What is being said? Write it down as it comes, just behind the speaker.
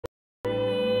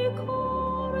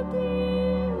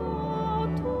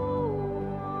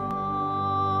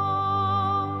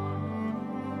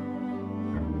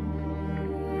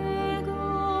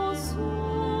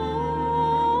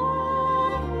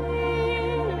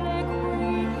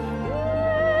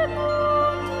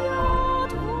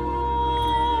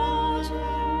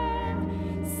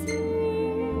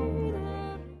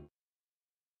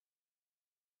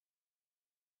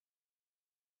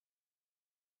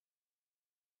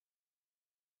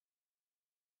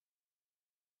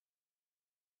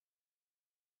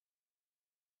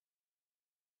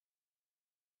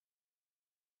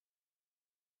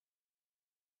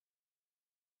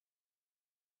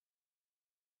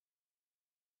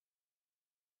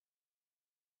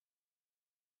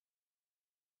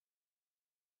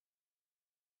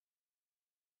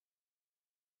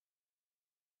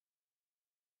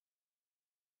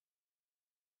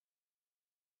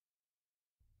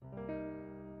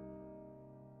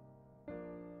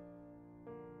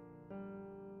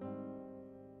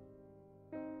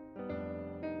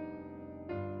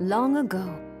Long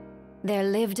ago, there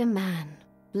lived a man,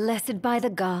 blessed by the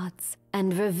gods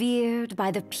and revered by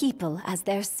the people as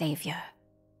their savior.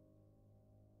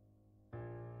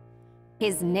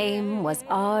 His name was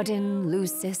Ardyn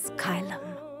Lucis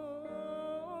Caelum,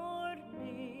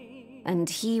 and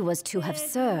he was to have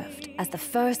served as the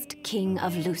first king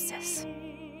of Lucis.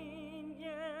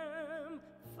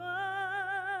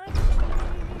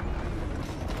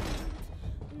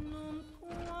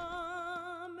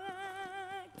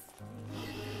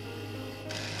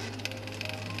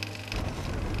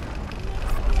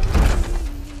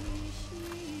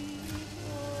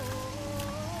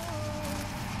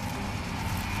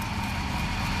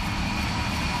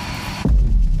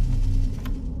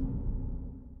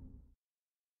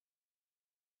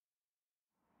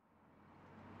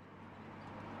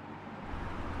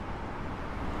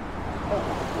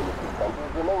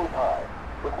 Remains high,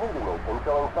 with meeting agents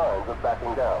showing signs of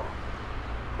backing down.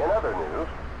 In other news,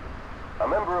 a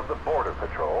member of the Border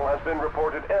Patrol has been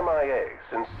reported MIA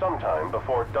since sometime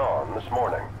before dawn this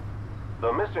morning.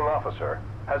 The missing officer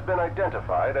has been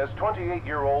identified as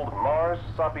 28-year-old Mars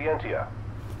Sapientia.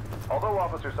 Although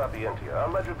Officer Sapientia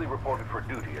allegedly reported for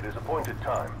duty at his appointed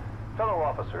time, fellow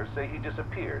officers say he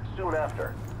disappeared soon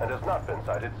after and has not been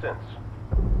sighted since.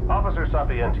 Officer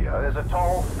Sapientia is a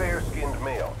tall, fair-skinned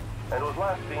male and was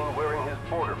last seen wearing his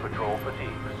Border Patrol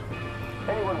fatigues.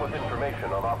 Anyone with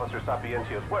information on Officer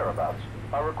Sapientia's whereabouts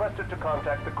are requested to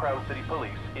contact the Crown City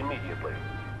Police immediately.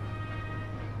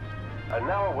 And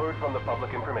now a word from the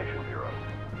Public Information Bureau.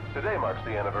 Today marks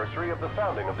the anniversary of the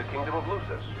founding of the Kingdom of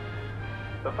Lucis.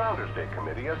 The Founders Day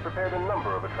Committee has prepared a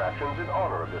number of attractions in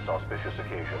honor of this auspicious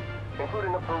occasion,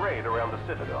 including a parade around the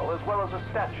Citadel as well as a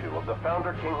statue of the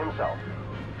Founder King himself.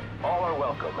 All are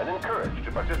welcome and encouraged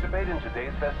to participate in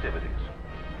today's festivities.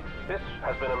 This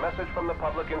has been a message from the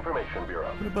Public Information Bureau.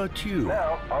 What about you?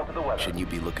 Now, on to the weather. Shouldn't you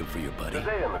be looking for your buddy?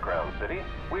 Today in the Crown City,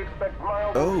 we expect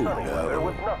mild and sunny weather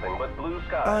with nothing but blue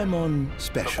skies. I'm on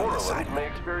special the assignment.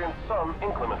 Borderlands may experience some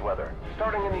inclement weather,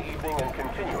 starting in the evening and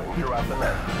continuing throughout the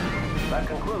night. That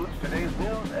concludes today's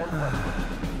news and weather.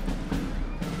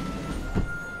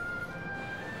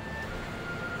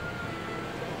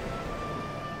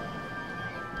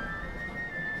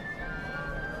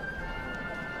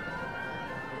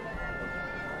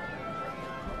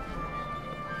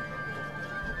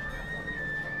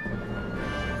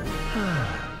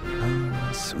 Home,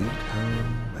 sweet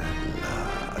home at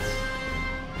last.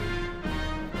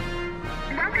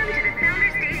 Welcome to the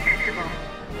Founders Day Festival.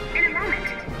 In a moment,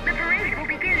 the parade will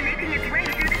begin making its way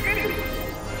through the city.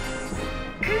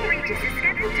 King Regis is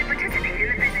scheduled to participate in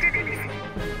the festivities,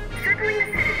 circling the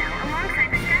Citadel alongside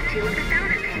the statue of the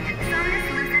Founder King, Somnus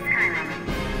Lucis Caelum.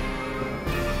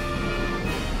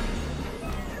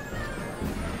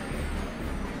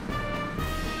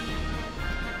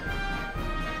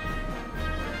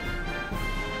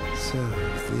 So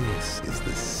this is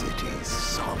the city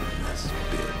Somnus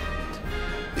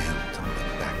built on the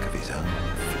back of his own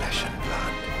flesh and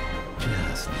blood.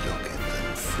 Just look at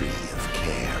them, free of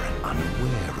care and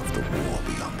unaware of the war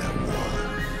beyond their wall.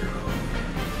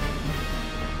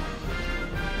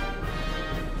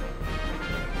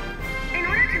 In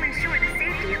order to ensure the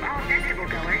safety of all festival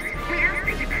goers, we ask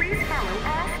that you please follow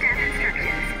all staff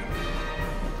instructions.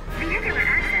 Vehicular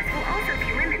access will also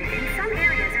be limited in some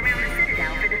areas around the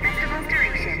Citadel for the festival's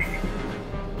duration.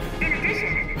 In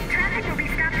addition, traffic will be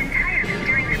stopped entirely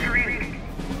during the parade.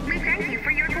 We thank you for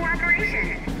your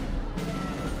cooperation.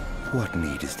 What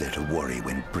need is there to worry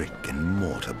when brick and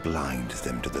mortar blinds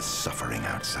them to the suffering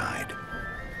outside?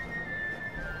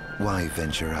 Why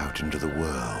venture out into the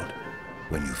world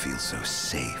when you feel so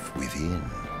safe within?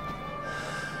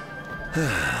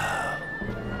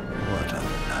 What a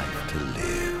life to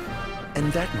live.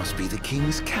 And that must be the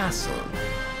king's castle.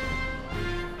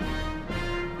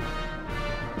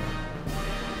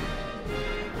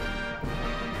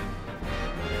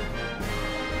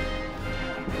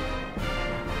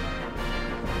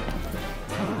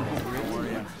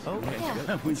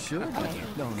 We should.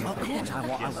 No,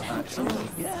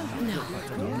 absolutely.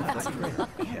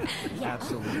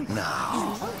 Absolutely.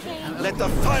 Now, let the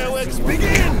fireworks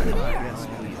begin!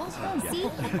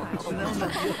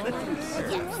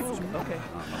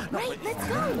 Right, let's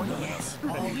go. Yes.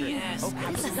 Oh, yes.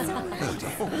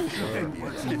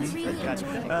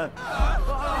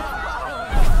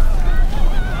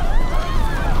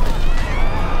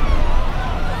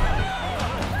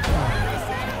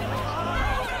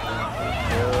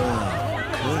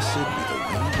 Cursed be the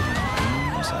wind and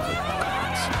wings of the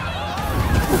gods.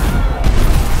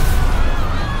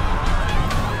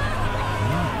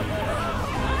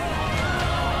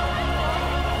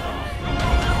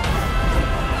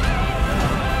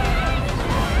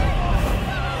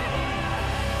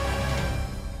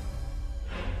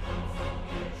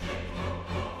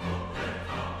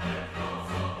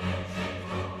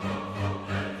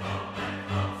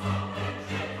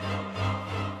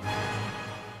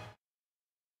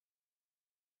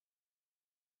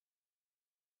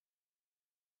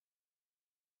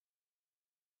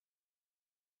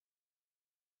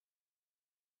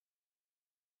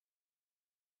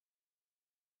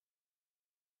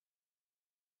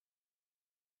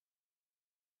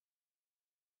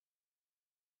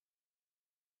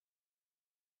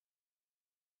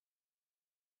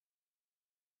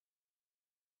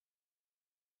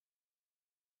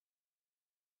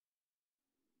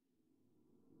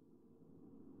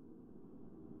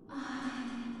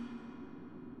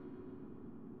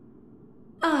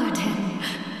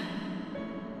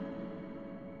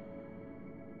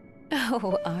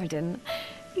 Oh, Ardyn,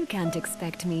 you can't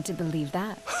expect me to believe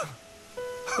that.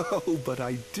 Oh, but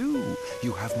I do.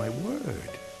 You have my word.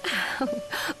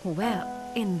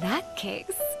 Well, in that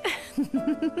case...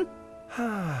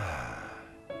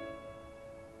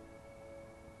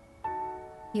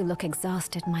 You look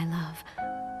exhausted, my love.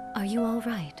 Are you all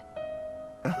right?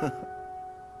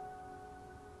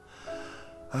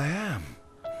 I am.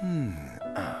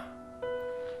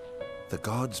 The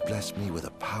gods blessed me with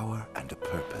a power and a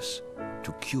purpose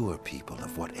to cure people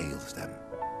of what ails them.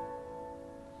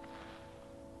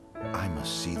 I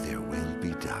must see their will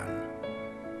be done.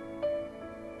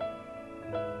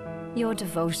 Your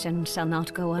devotion shall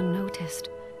not go unnoticed.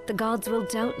 The gods will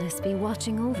doubtless be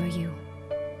watching over you.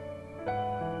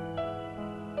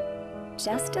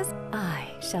 Just as I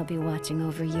shall be watching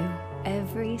over you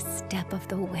every step of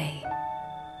the way.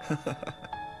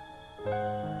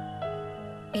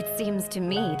 It seems to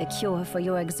me the cure for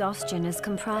your exhaustion is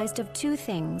comprised of two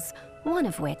things, one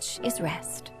of which is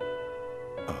rest.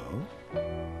 Oh?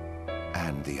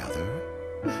 And the other?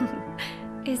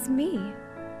 Is me.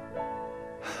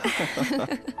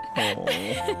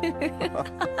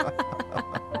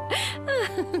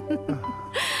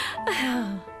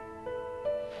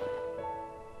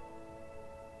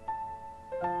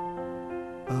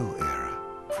 Oh, Era,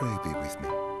 pray be with me,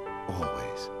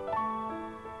 always.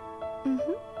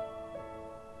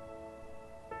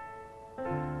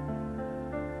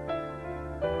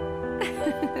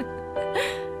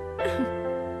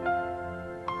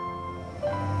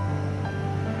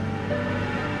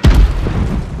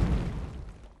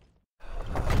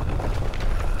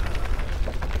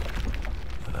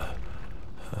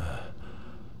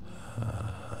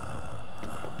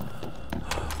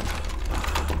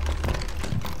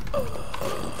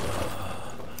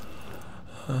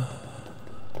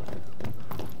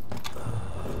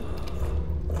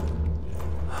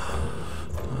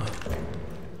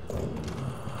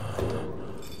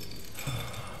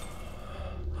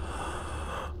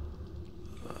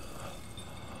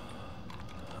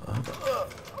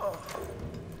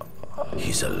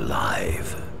 He's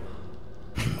alive.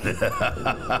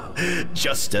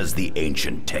 Just as the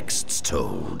ancient texts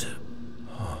told.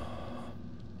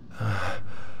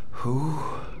 Who?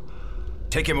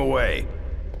 Take him away.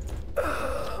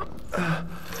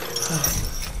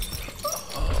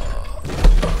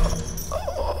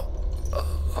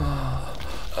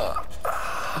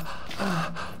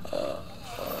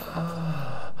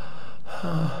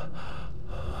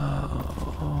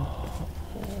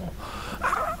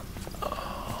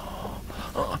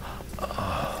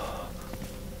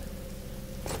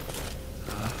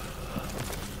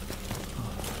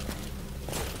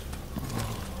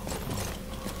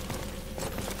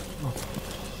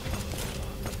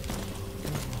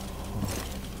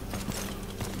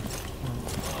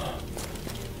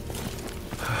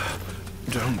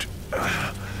 Don't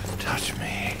touch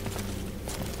me.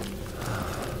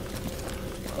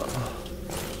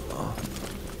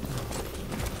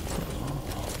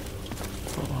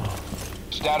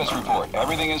 Status report.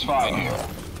 Everything is fine here.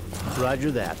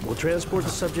 Roger that. We'll transport the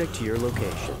subject to your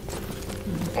location.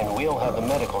 And we'll have the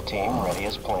medical team ready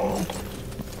as planned.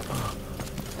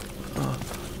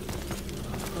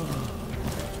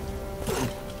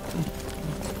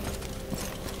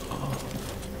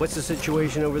 What's the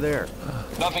situation over there?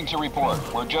 Nothing to report.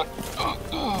 We're just...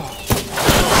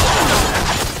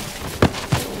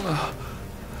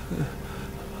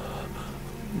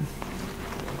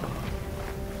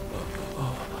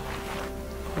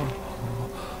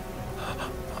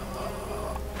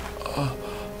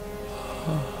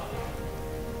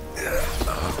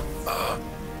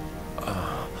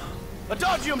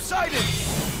 Adagium sighted!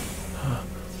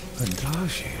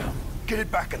 Adagium? Get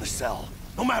it back in the cell,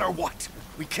 no matter what.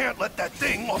 We can't let that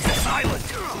thing off this island.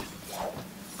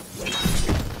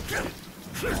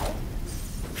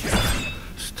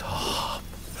 Stop.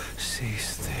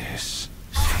 Cease this.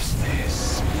 Cease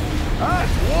this. At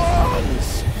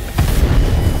once!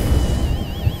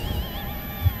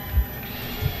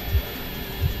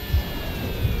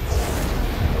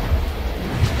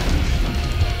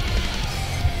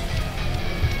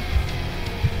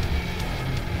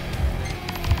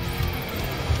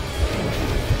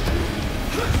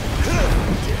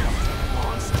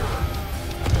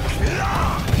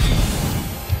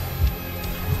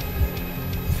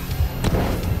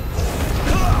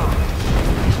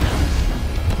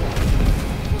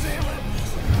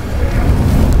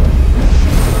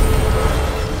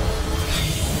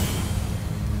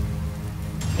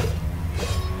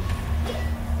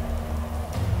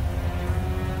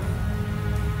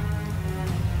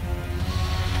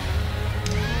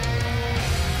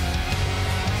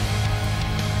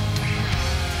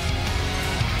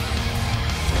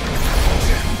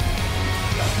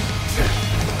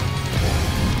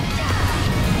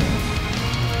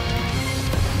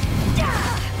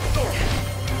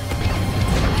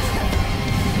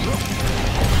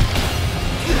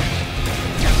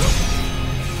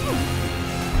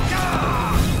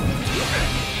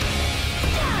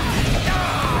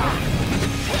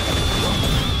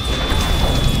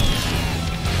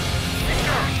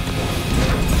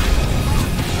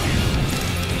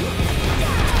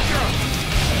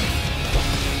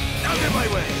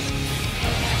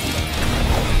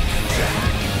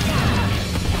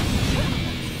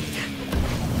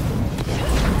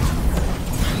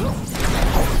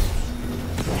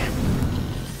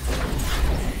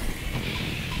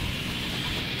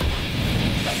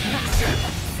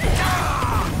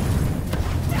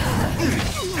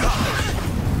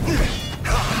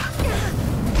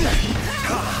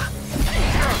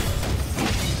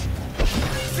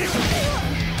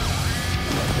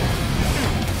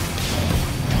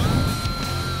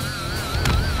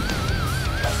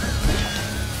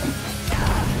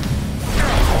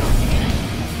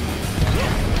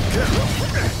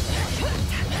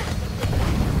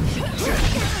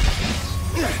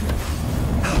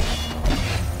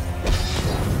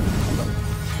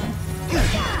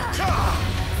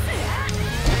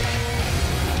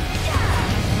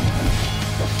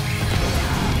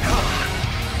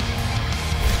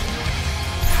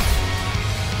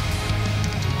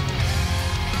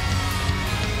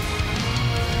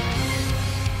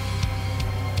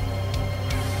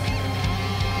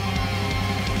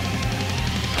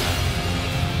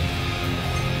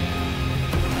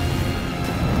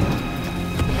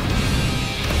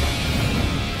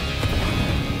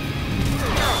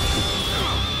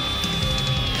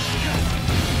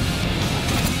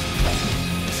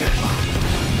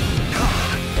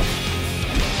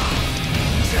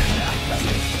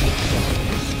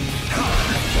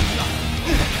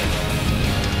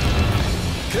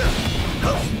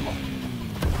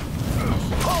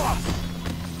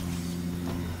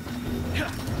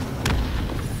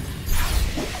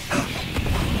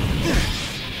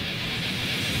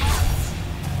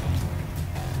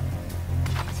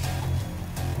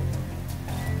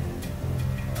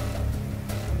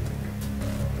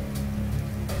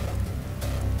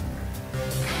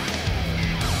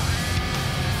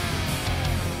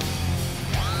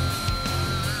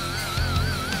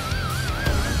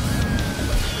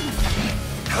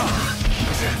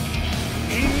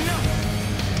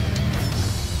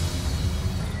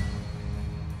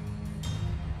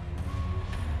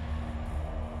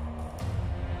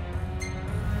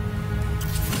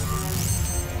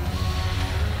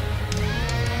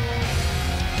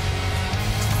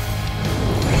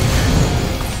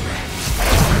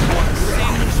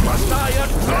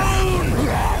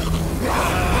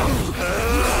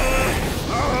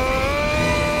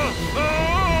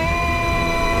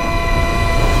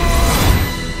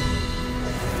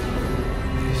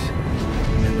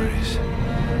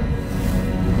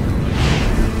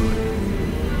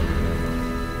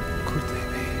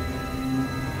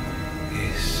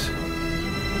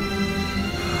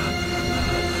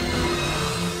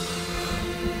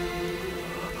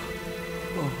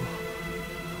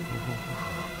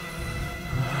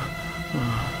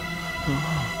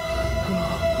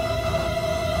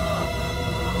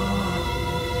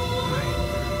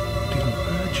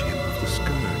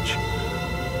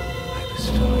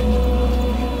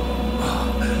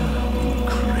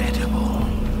 Incredible.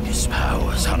 His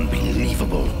power's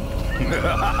unbelievable.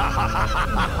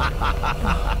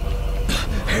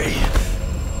 Hey!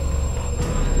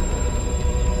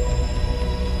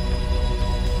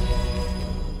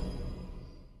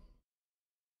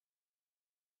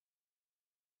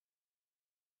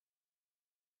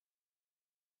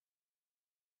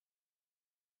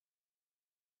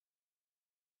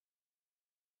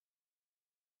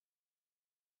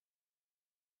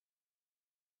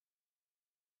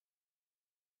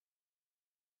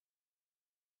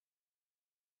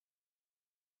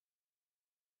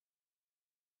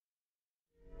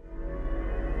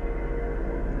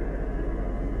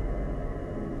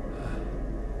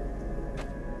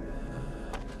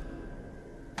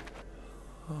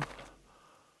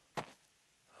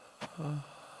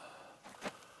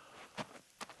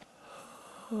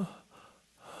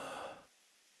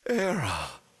 Era.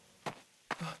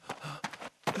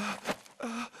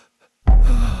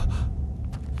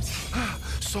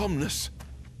 Somnus.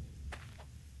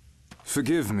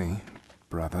 Forgive me,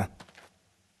 brother,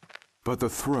 but the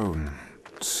throne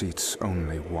seats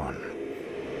only one.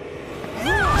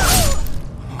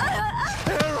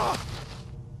 Era!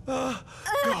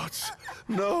 Gods,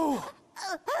 no!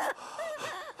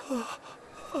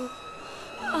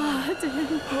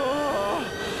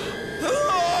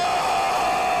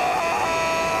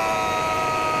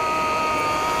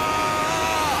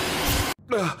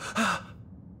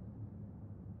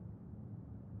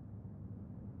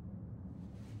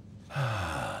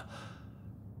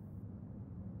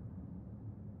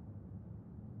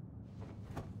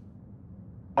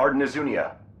 Ardyn. Ardyn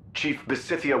Azunia, Chief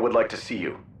Besithia would like to see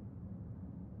you.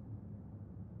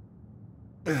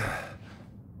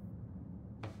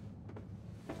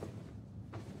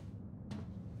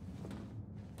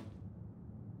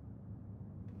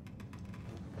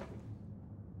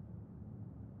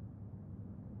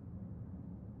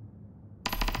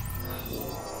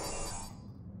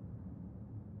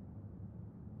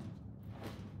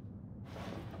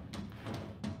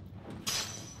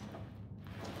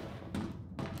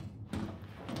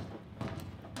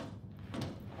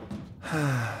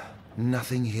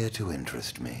 Nothing here to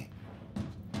interest me.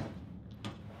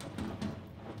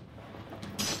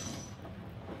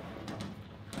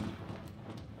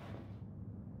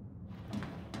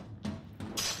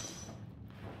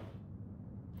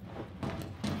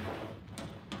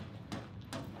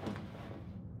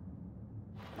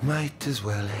 Might as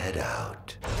well head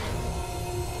out.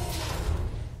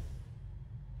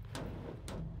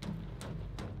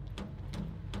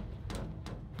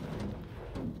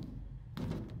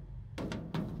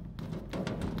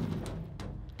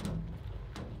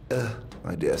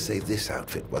 I dare say this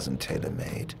outfit wasn't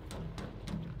tailor-made.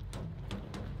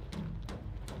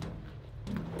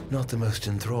 Not the most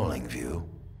enthralling view.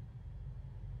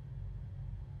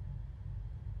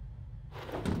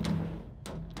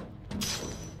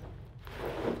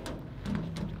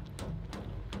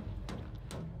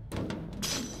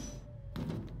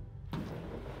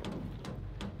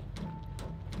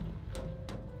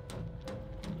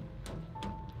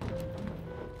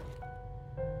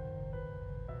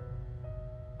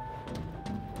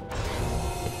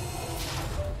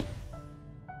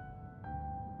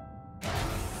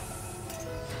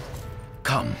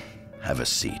 Come, have a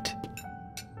seat.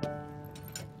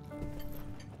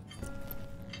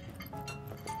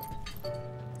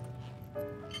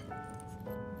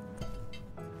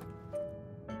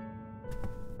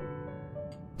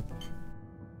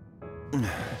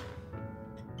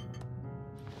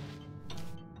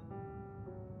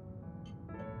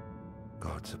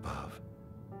 Gods above,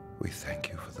 we thank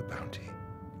you for the bounty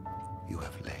you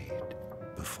have laid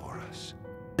before us.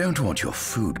 Don't want your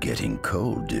food getting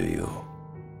cold, do you?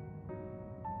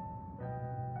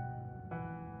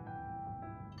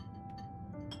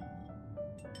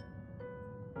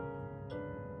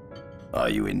 Are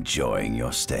you enjoying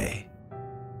your stay?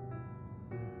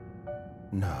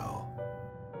 No.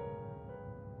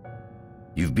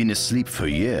 You've been asleep for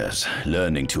years.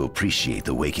 Learning to appreciate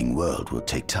the waking world will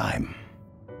take time.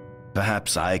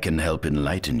 Perhaps I can help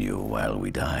enlighten you while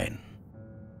we dine.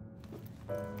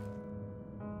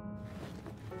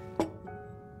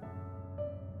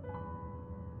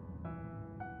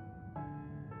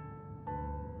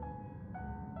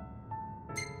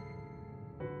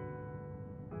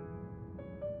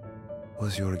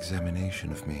 Was your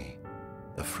examination of me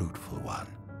a fruitful one?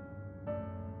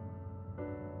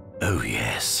 Oh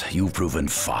yes, you've proven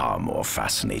far more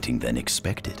fascinating than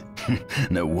expected.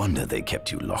 No wonder they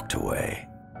kept you locked away.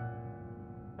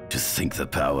 To think the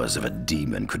powers of a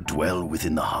demon could dwell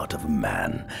within the heart of a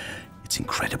man, It's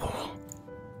incredible.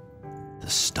 The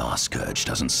Star Scourge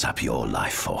doesn't sap your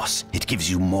life force. It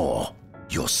gives you more.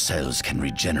 Your cells can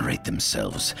regenerate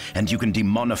themselves, and you can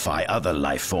demonify other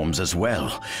life forms as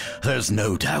well. There's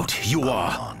no doubt you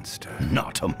are... monster.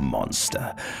 Not a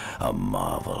monster. A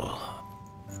marvel.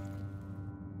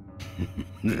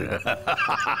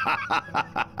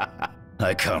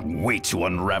 I can't wait to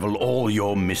unravel all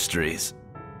your mysteries.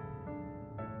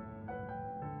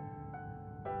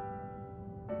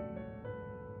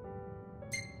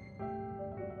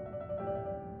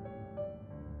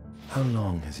 How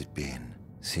long has it been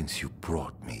since you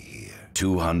brought me here?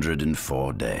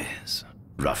 204 days.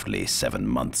 Roughly 7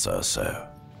 months or so.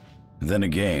 Then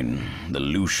again, the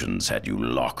Lucians had you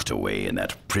locked away in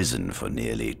that prison for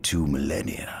nearly 2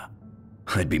 millennia.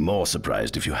 I'd be more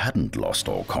surprised if you hadn't lost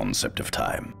all concept of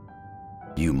time.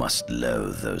 You must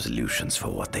loathe those Lucians for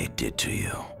what they did to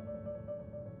you.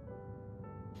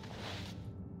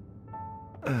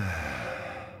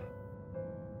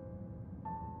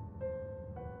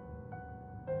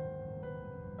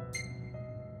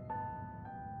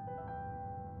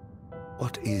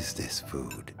 What is this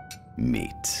food?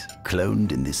 Meat,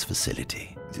 cloned in this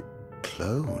facility.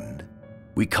 Cloned?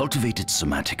 We cultivated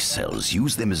somatic cells,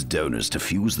 used them as donors to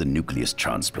fuse the nucleus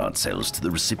transplant cells to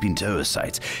the recipient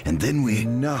oocytes, and then we...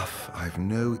 Enough! I've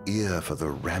no ear for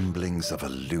the ramblings of a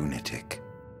lunatic.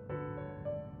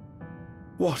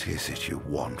 What is it you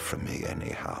want from me,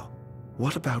 anyhow?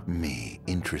 What about me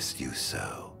interests you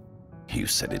so? You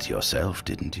said it yourself,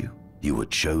 didn't you? You were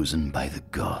chosen by the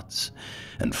gods.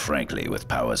 And frankly, with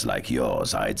powers like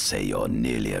yours, I'd say you're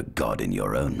nearly a god in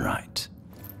your own right.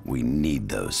 We need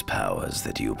those powers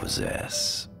that you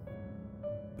possess.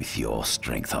 With your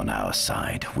strength on our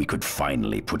side, we could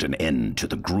finally put an end to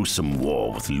the gruesome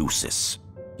war with Lucis.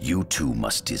 You too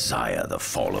must desire the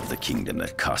fall of the kingdom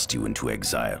that cast you into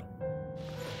exile.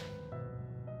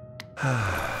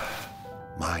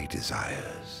 My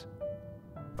desires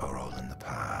are all in the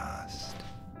past.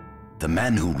 The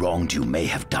man who wronged you may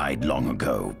have died long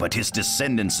ago, but his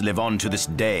descendants live on to this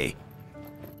day.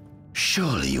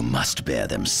 Surely you must bear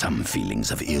them some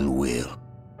feelings of ill will.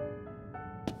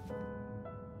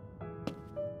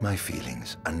 My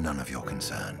feelings are none of your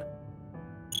concern.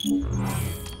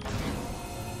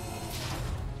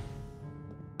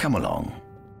 Come along.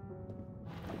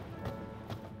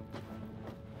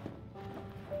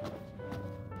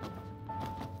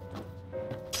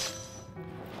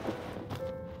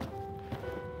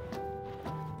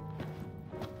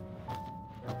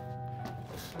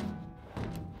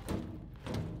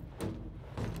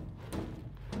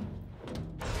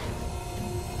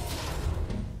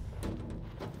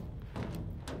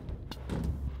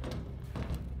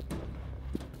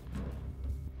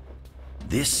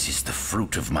 This is the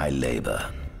fruit of my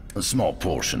labor. A small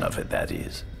portion of it, that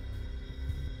is.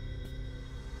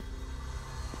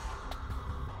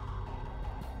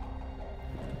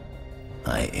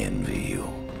 I envy you.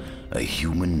 A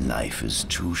human life is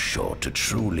too short to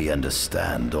truly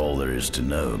understand all there is to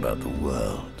know about the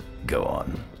world. Go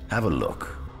on, have a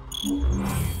look.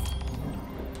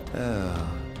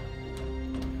 Oh.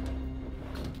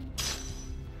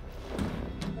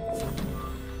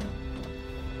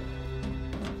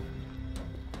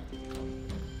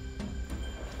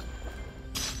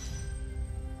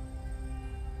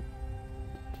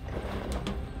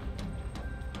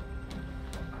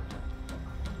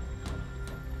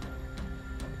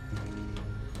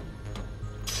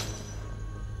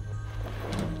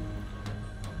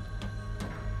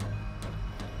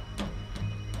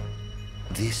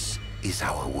 This is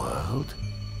our world?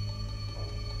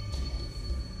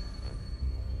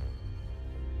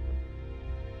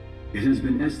 It has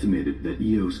been estimated that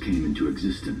Eos came into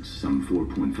existence some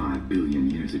 4.5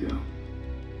 billion years ago.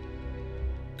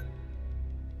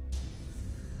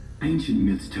 Ancient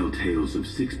myths tell tales of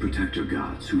 6 protector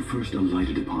gods who first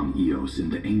alighted upon Eos in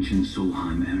the ancient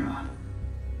Solheim era.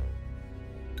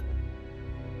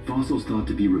 Fossils thought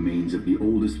to be remains of the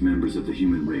oldest members of the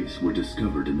human race were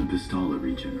discovered in the Pistala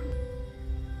region.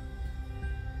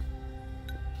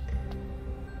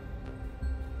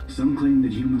 Some claim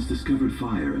that humans discovered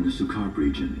fire in the Sukarp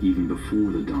region even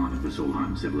before the dawn of the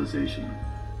Solheim civilization.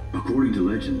 According to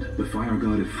legend, the fire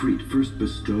god Ifrit first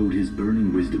bestowed his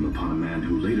burning wisdom upon a man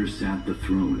who later sat the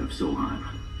throne of Solheim.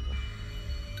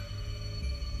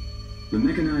 The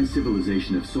mechanized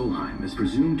civilization of Solheim is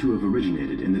presumed to have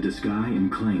originated in the Diskai and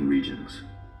Klain regions.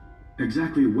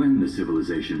 Exactly when the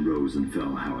civilization rose and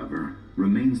fell, however,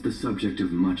 remains the subject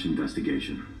of much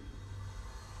investigation.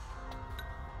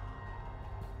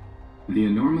 The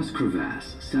enormous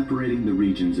crevasse separating the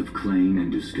regions of Klain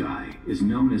and Diskai is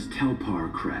known as Telpar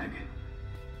Crag.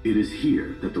 It is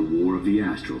here that the War of the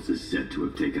Astrals is said to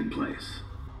have taken place.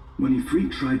 When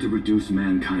Ifrit tried to reduce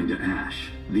mankind to ash,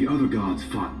 the other gods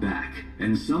fought back,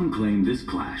 and some claim this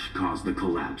clash caused the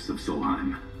collapse of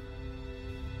Solheim.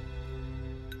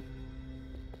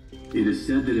 It is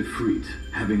said that Ifrit,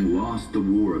 having lost the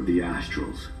War of the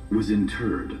Astrals, was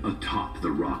interred atop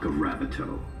the Rock of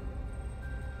Ravito.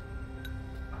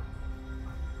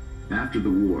 After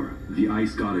the war, the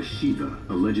ice goddess Shiva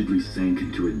allegedly sank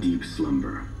into a deep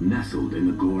slumber, nestled in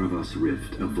the Goravas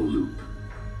Rift of Volúp.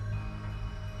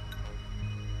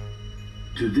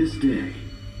 To this day,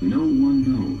 no one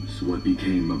knows what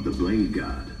became of the blade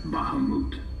god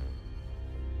Bahamut.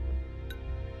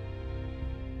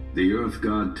 The earth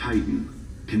god Titan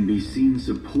can be seen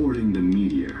supporting the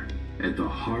meteor at the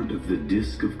heart of the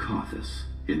disk of Kothis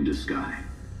in the sky.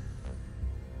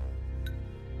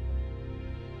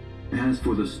 As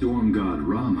for the storm god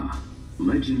Rama,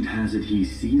 legend has it he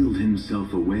sealed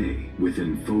himself away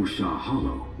within Fosha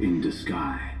Hollow in the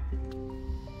sky.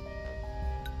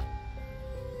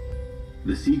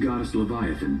 The sea goddess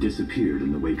Leviathan disappeared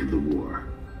in the wake of the war.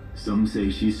 Some say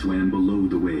she swam below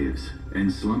the waves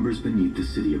and slumbers beneath the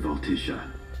city of Altisha.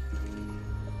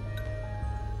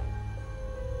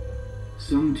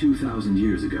 Some 2,000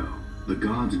 years ago, the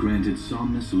gods granted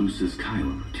Somnus Lucis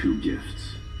Caelum 2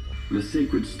 gifts: the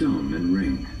sacred stone and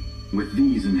ring. With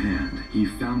these in hand, he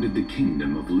founded the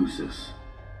kingdom of Lucis.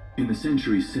 In the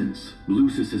centuries since,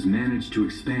 Lucis has managed to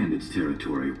expand its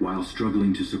territory while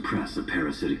struggling to suppress a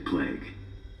parasitic plague.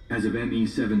 As of ME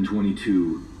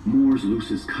 722, Mor's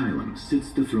Lucis Caelum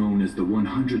sits the throne as the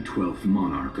 112th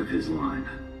monarch of his line.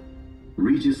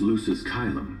 Regis Lucis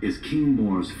Caelum is King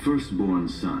Mor's firstborn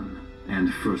son,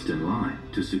 and first in line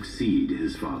to succeed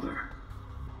his father.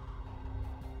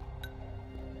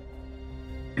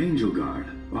 Angelgard,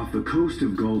 off the coast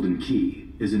of Golden Key,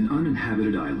 is an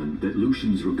uninhabited island that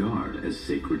Lucians regard as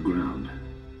sacred ground.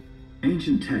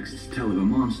 Ancient texts tell of a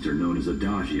monster known as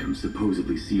Adagium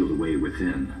supposedly sealed away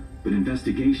within, but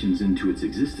investigations into its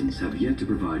existence have yet to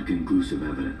provide conclusive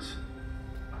evidence.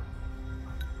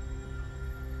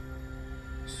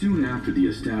 Soon after the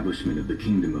establishment of the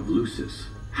Kingdom of Lucis,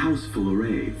 House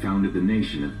Fulleré founded the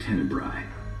nation of Tenebrae.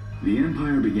 The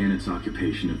Empire began its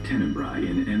occupation of Tenebrae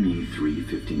in ME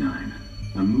 359,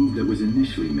 a move that was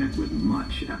initially met with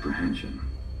much apprehension.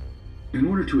 In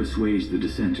order to assuage the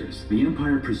dissenters, the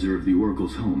Empire preserved the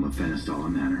Oracle's home of Fenestala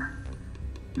Manor.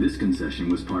 This concession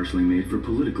was partially made for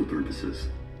political purposes.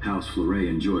 House Fulleré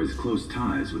enjoys close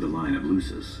ties with the line of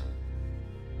Lucis.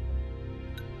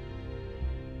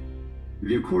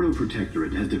 The Accordo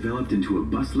Protectorate has developed into a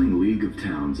bustling league of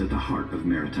towns at the heart of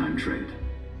maritime trade.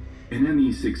 In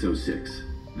ME 606,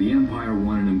 the Empire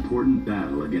won an important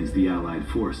battle against the allied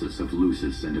forces of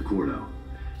Lucis and Accordo,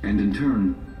 and in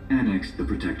turn, annexed the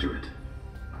Protectorate.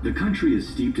 The country is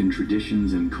steeped in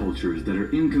traditions and cultures that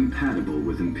are incompatible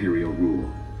with imperial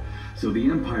rule, so the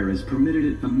Empire has permitted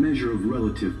it a measure of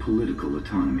relative political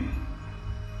autonomy.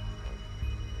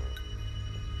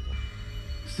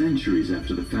 Centuries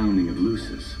after the founding of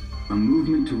Lucis, a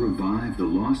movement to revive the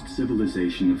lost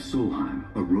civilization of Solheim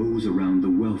arose around the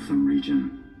Weltham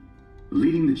region.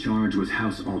 Leading the charge was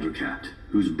House Aldercat,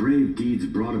 whose brave deeds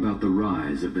brought about the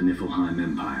rise of the Niflheim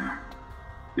Empire.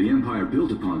 The Empire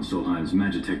built upon Solheim's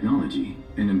magic technology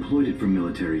and employed it for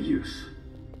military use.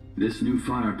 This new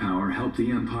firepower helped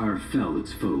the Empire fell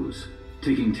its foes,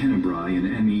 taking Tenebrae in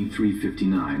ME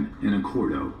 359 and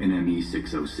Accordo in ME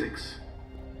 606.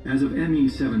 As of ME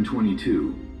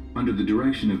 722, under the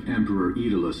direction of Emperor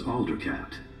Aedalus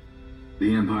Aldercat,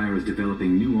 the Empire is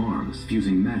developing new arms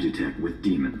fusing magitech with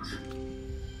demons.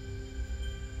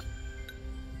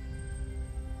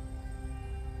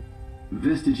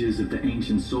 Vestiges of the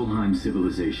ancient Solheim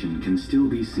civilization can still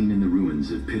be seen in the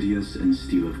ruins of Piteous and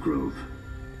Steeleth Grove.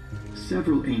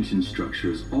 Several ancient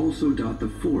structures also dot the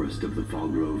forest of the Fall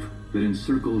Grove that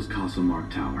encircles Castlemark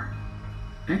Tower.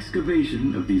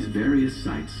 Excavation of these various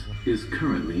sites is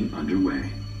currently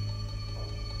underway.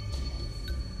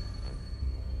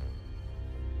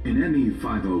 In ME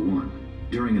 501,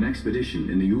 during an expedition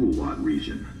in the Ulwat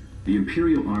region, the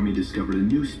Imperial Army discovered a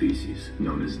new species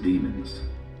known as demons.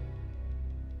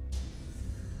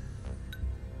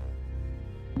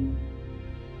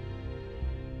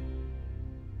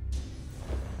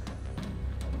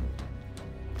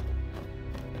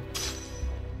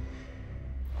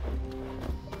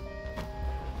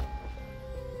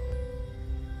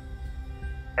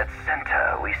 At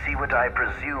center, we see what I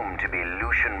presume to be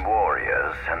Lucian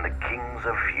warriors and the kings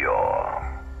of yore.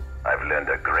 I've learned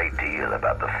a great deal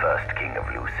about the first king of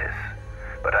Lucis,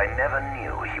 but I never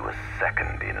knew he was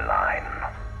second in line.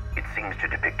 It seems to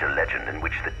depict a legend in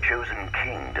which the chosen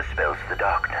king dispels the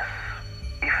darkness.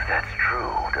 If that's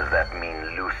true, does that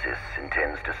mean Lucis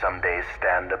intends to someday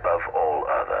stand above all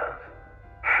others?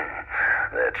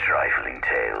 Their trifling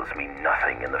tales mean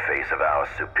nothing in the face of our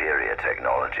superior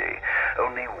technology.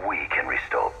 Only we can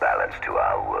restore balance to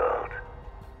our world.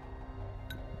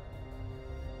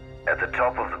 At the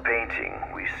top of the painting,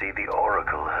 we see the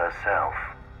Oracle herself.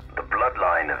 The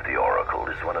bloodline of the Oracle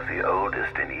is one of the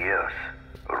oldest in Eos,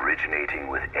 originating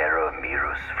with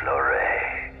Eromirus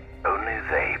Flore. Only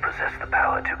they possess the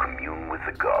power to commune with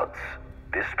the gods.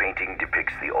 This painting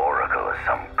depicts the Oracle as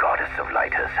some goddess of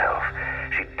light herself.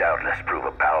 She'd doubtless prove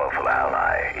a powerful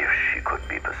ally if she could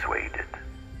be persuaded.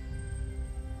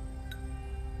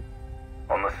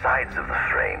 On the sides of the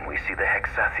frame, we see the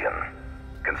Hexathion.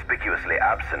 Conspicuously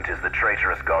absent is the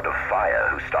traitorous god of fire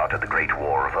who started the Great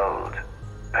War of old.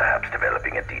 Perhaps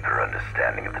developing a deeper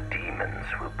understanding of the demons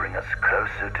will bring us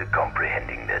closer to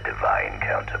comprehending their divine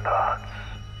counterparts.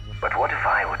 But what if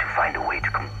I were to find a way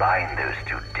to combine those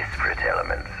two disparate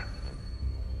elements?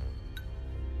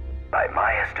 By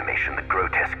my estimation, the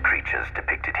grotesque creatures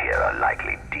depicted here are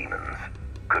likely demons.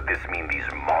 Could this mean these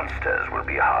monsters will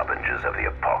be harbingers of the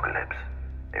apocalypse?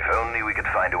 If only we could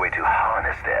find a way to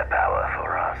harness their power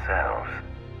for ourselves.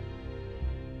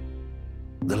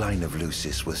 The line of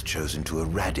Lucis was chosen to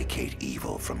eradicate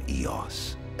evil from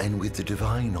Eos, and with the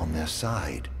divine on their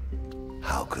side,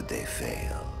 how could they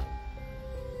fail?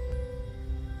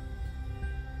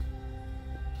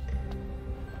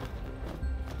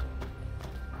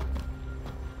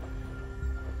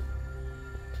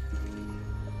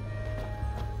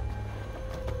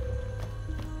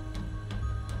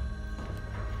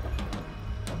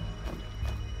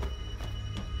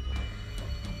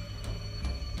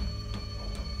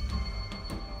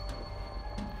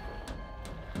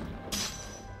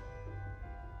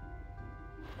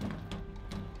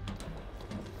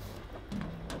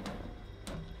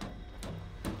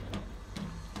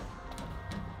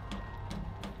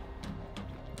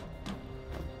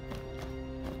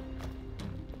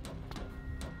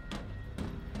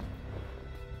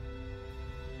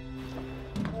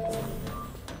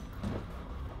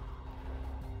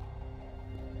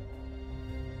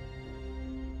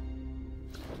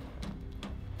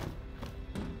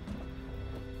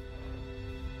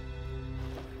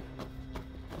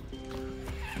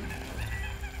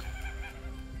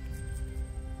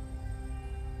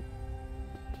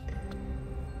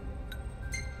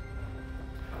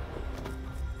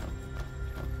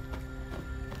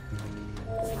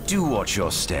 Do watch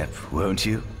your step, won't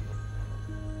you?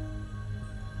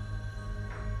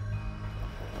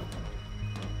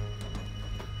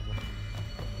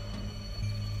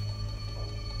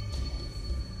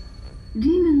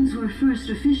 Demons were first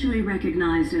officially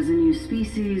recognized as a new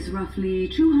species roughly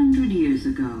 200 years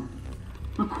ago.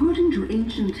 According to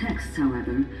ancient texts,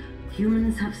 however,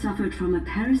 humans have suffered from a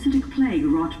parasitic plague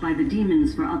wrought by the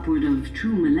demons for upward of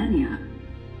 2 millennia.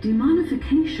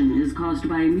 Demonification is caused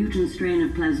by a mutant strain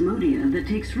of plasmodia that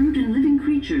takes root in living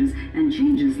creatures and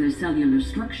changes their cellular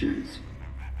structures.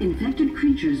 Infected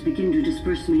creatures begin to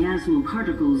disperse miasmal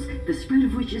particles, the spread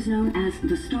of which is known as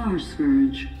the Star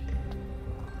Scourge.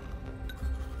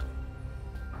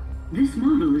 This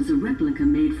model is a replica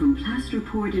made from plaster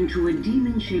poured into a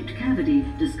demon-shaped cavity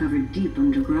discovered deep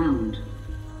underground.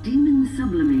 Demons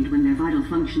sublimate when their vital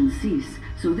functions cease,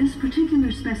 so this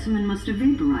particular specimen must have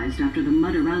vaporized after the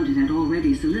mud around it had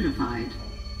already solidified.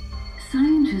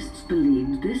 Scientists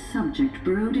believed this subject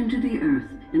burrowed into the earth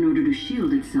in order to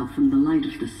shield itself from the light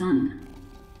of the sun.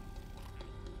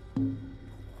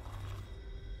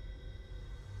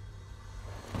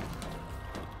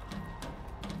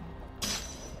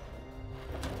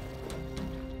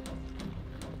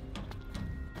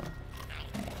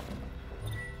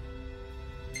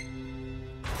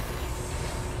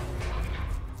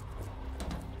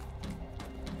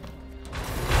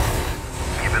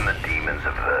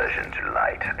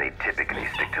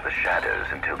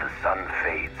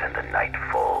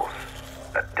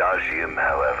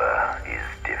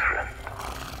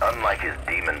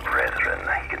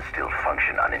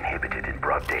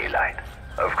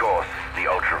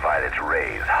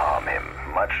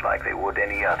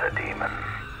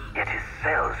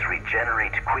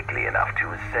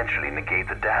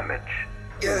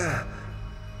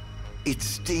 It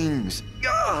stings,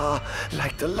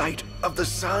 like the light of the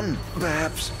sun.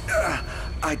 Perhaps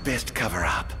I'd best cover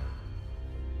up.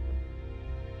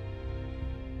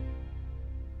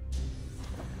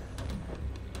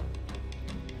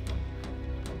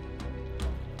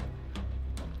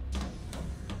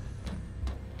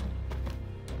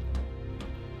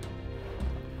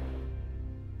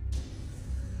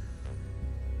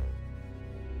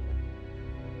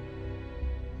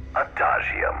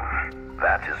 adagium.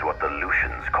 That is what the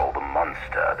Lucians call the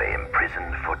monster they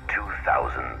imprisoned for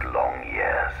 2,000 long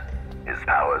years. His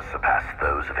powers surpass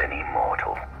those of any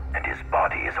mortal, and his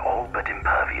body is all but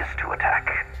impervious to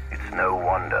attack. It's no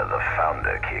wonder the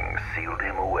Founder King sealed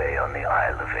him away on the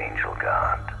Isle of Angel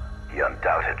Guard. He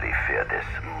undoubtedly feared this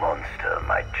monster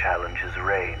might challenge his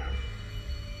reign.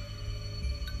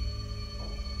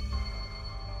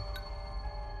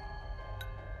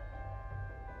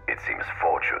 It seems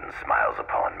fortune smiles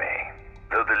upon me.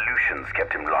 Though the Lucians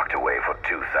kept him locked away for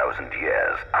 2,000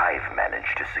 years, I've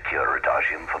managed to secure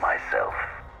adagium for myself.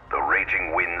 The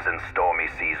raging winds and stormy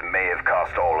seas may have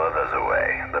cast all others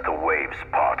away, but the waves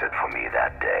parted for me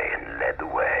that day and led the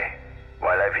way.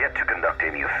 While I've yet to conduct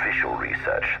any official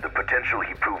research, the potential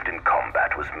he proved in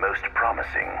combat was most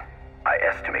promising. I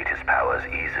estimate his powers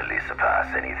easily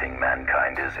surpass anything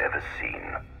mankind has ever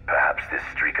seen. Perhaps this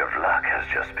streak of luck has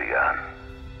just begun.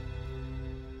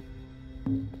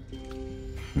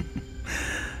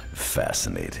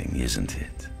 Fascinating, isn't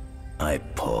it? I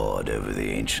pored over the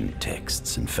ancient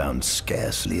texts and found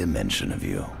scarcely a mention of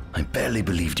you. I barely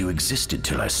believed you existed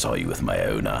till I saw you with my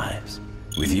own eyes.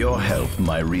 With your help,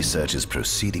 my research is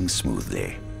proceeding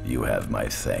smoothly. You have my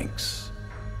thanks.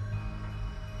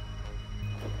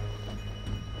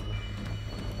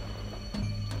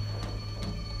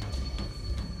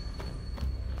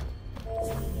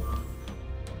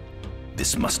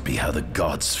 This must be how the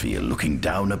gods feel looking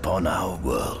down upon our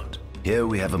world. Here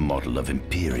we have a model of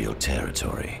imperial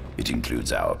territory. It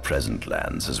includes our present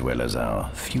lands as well as our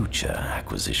future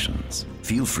acquisitions.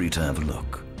 Feel free to have a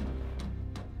look.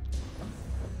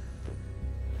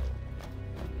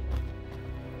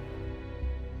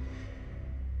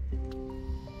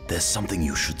 There's something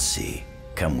you should see.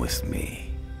 Come with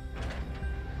me.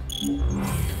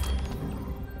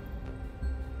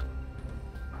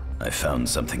 I found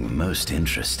something most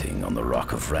interesting on the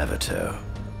Rock of Ravito.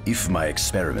 If my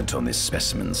experiment on this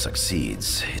specimen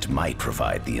succeeds, it might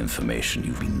provide the information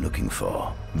you've been looking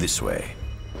for. This way.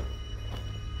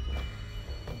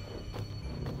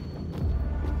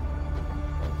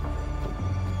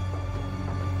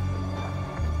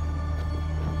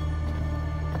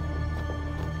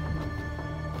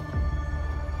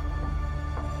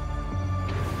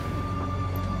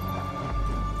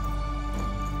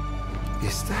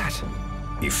 Is that?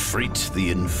 Ifrit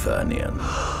the Infernian.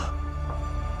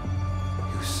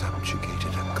 You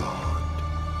subjugated a god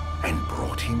and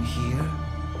brought him here?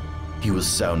 He was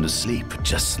sound asleep,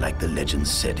 just like the legend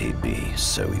said he'd be,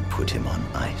 so we put him on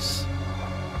ice.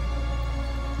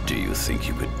 Do you think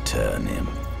you could turn him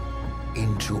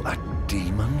into a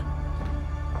demon?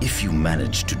 If you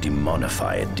managed to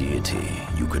demonify a deity,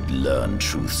 you could learn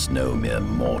truths no mere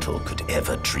mortal could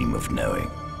ever dream of knowing.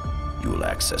 You'll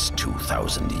access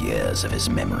 2,000 years of his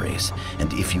memories,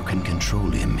 and if you can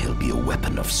control him, he'll be a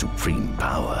weapon of supreme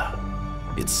power.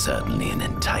 It's certainly an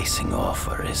enticing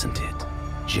offer, isn't it?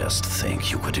 Just think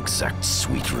you could exact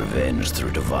sweet revenge through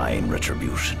divine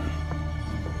retribution.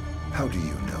 How do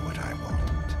you know what I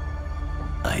want?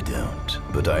 I don't,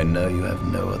 but I know you have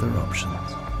no other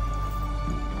options.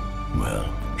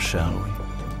 Well, shall we?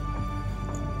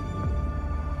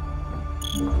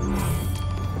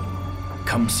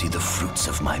 Come see the fruits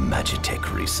of my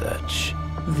Magitech research.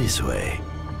 This way.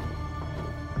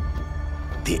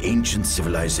 The ancient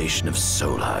civilization of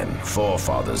Solheim,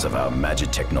 forefathers of our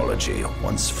magic technology,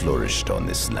 once flourished on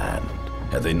this land.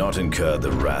 Had they not incurred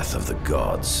the wrath of the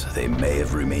gods, they may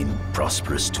have remained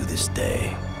prosperous to this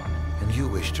day. And you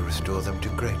wish to restore them to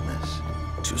greatness?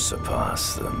 To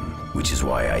surpass them, which is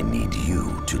why I need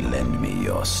you to lend me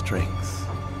your strength.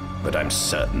 But I'm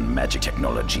certain magic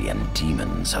technology and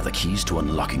demons are the keys to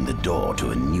unlocking the door to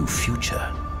a new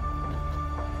future.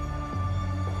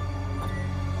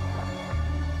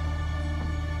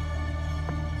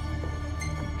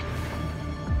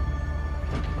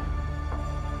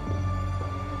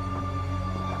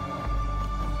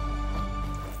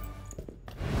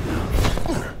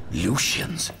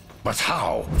 Lucians? But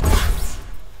how?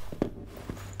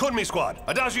 Kunmi squad,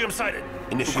 adagium sighted.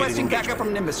 Requesting backup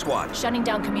from Nimbus squad. Shutting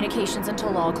down communications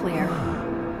until all clear.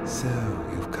 So,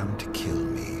 you've come to kill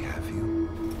me, have you?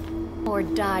 Or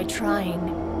die trying.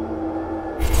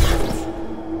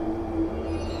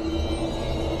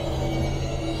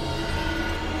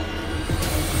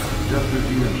 Just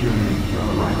as you have humans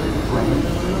are likely to play,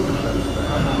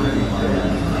 I'm ready for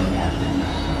that.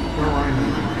 So I may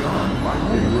be gone,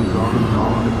 likely regarding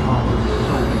all the powers of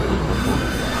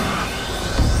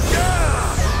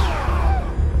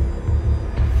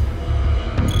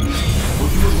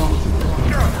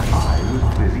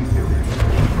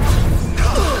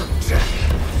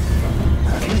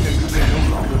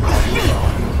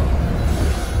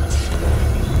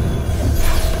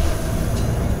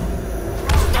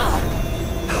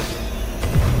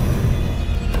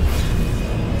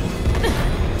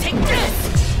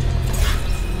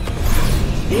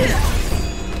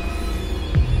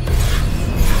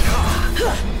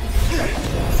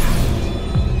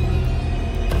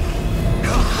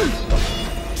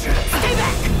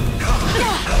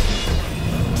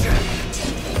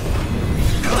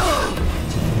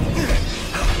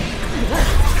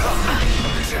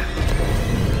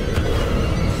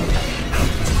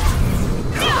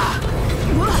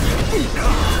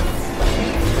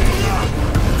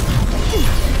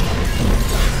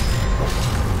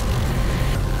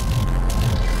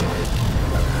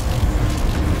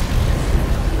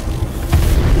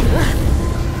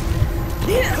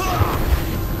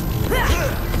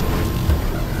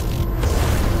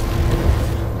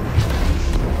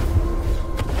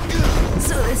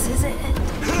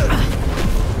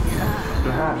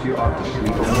Perhaps you ought to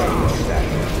sleep away that.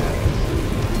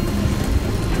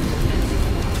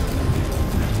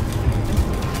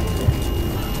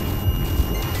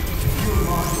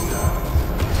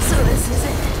 So this is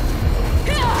it.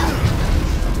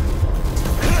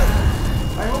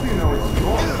 I hope you know it's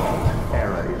your fault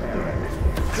Era is dead.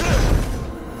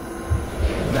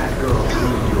 That girl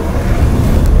proved your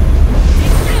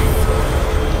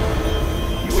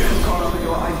you were caught up in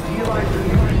your idealized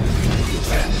illusions.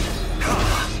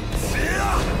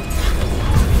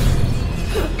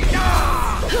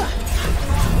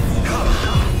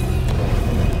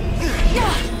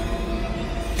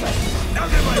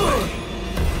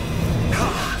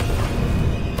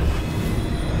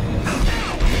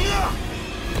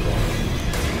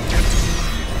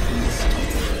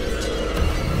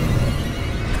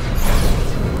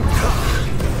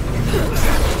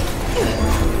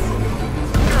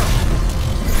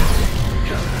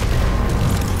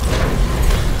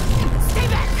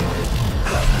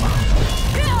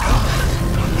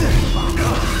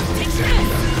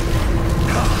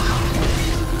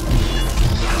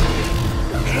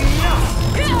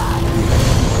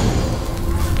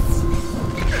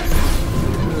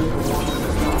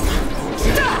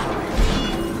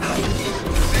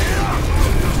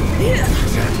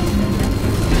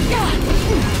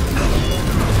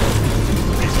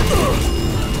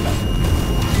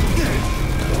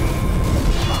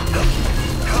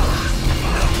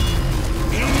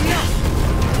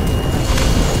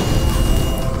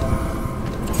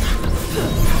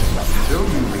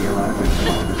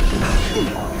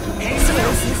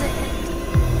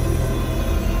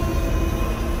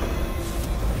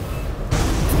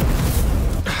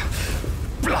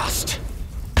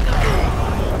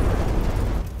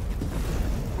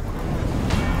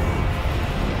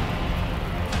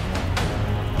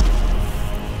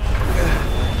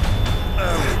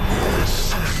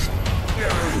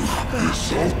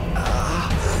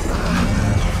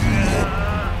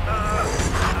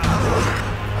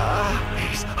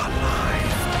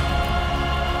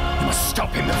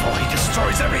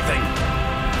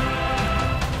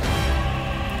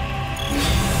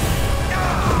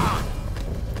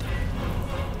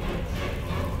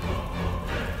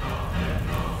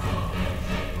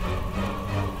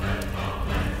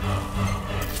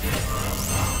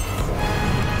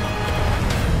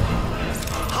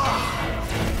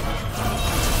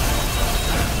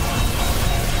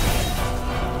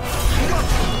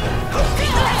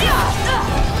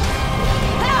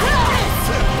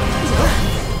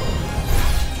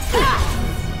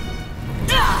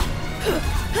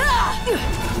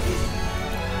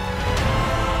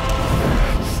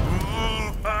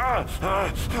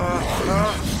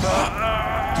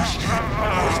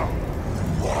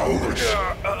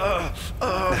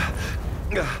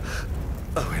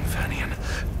 Oh, Infanian,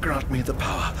 grant me the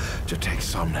power to take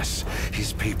Somnus,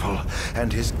 his people,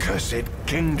 and his cursed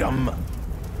kingdom,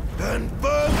 and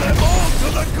burn them all to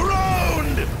the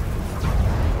ground!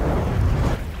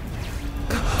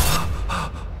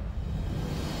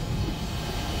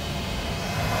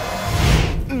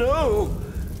 No!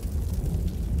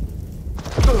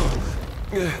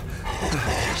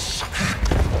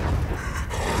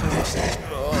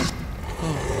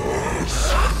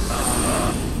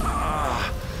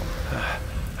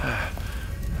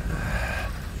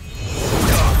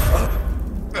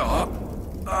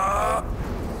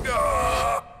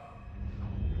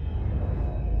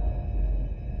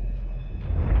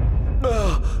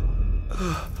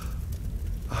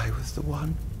 I was the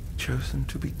one chosen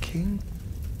to be king?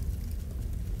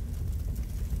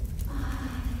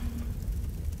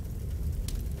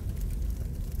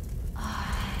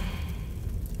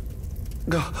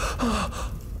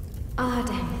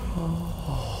 Ardyn.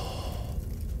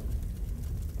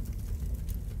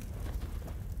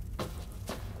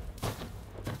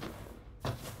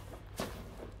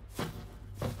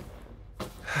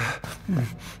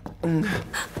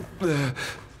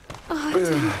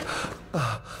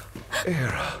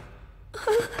 Era.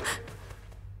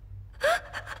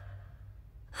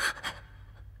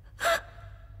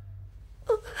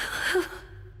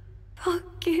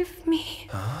 Forgive me.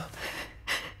 Huh?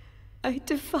 I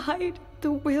defied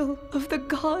the will of the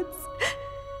gods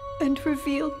and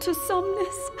revealed to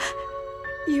Somnus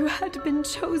you had been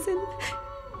chosen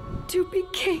to be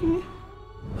king.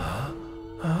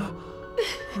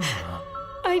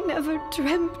 I never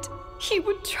dreamt he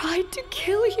would try to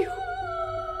kill you.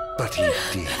 But he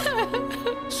did.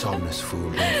 Somnus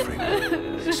fooled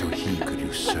everyone so he could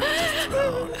usurp the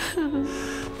throne.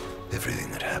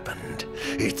 Everything that happened,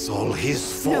 it's all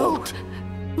his fault.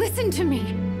 No! Listen to me.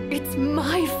 It's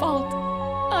my fault.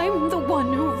 I'm the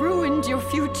one who ruined your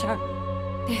future.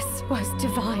 This was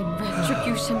divine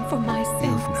retribution for my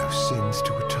sins. You've no sins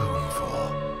to atone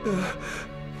for.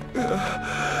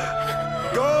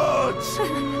 Gods!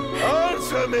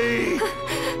 Answer me!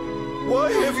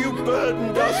 Why have you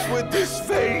burdened us with this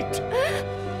fate?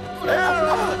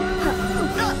 Era!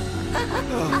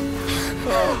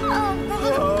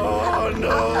 Oh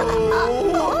no!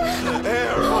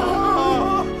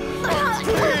 Era!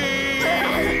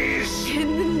 Please! In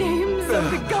the names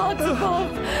of the gods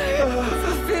above,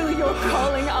 fulfill your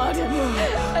calling, Ardyn,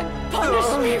 and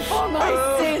punish me for my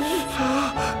sins!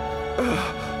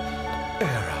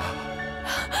 Era!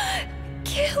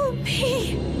 Kill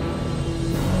me!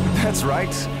 That's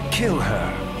right. Kill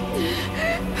her.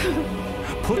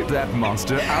 Put that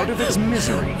monster out of its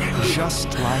misery, just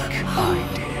like I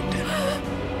did.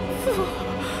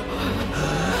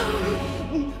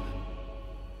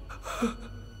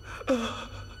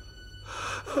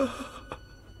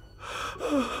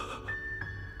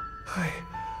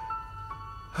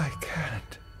 I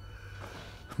can't.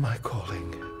 My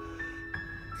calling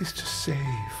is to save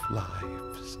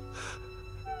lives.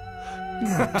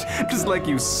 Just like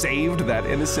you saved that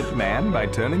innocent man by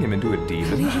turning him into a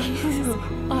demon. Please,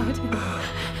 Ardyn.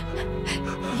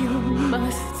 You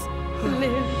must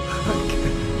live. I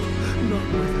can't. Not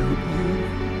without you.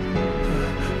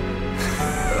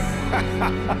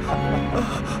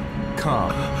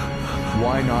 Come.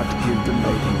 Why not give the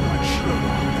lady what she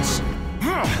wants?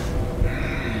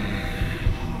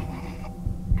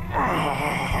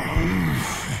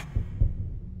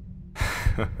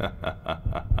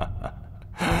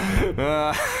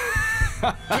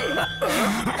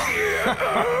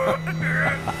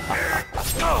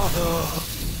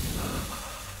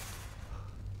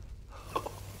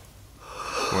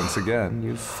 Once again,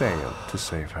 you failed to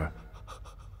save her.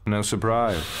 No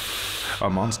surprise. A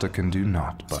monster can do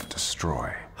naught but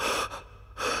destroy.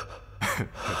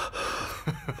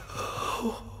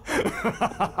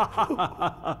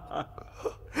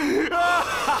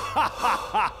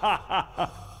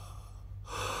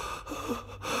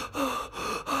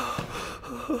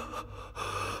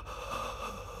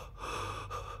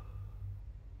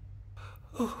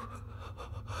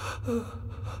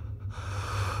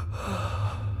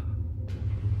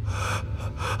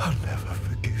 I'll never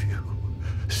forgive you,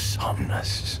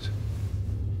 Somnus.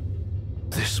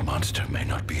 This monster may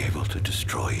not be able to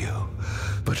destroy you,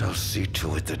 but I'll see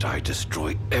to it that I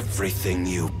destroy everything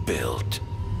you built.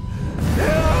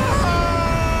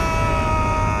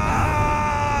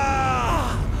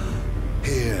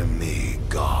 Hear me,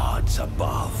 gods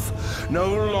above.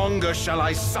 No longer shall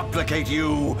I supplicate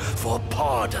you for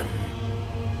pardon.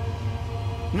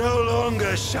 No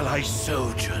longer shall I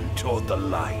sojourn toward the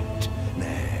light.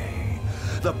 Nay,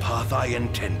 the path I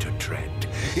intend to tread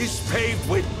is paved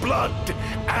with blood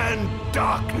and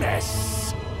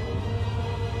darkness.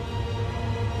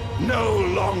 No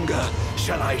longer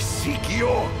shall I seek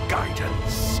your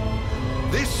guidance.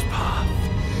 This path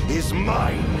is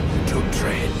mine to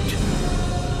tread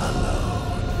alone.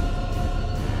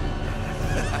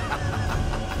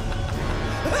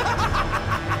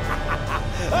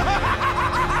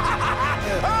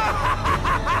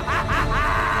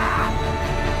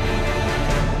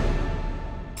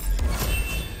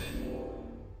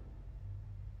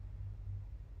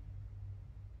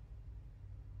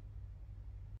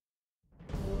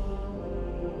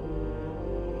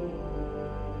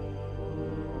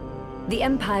 The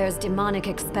Empire's demonic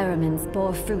experiments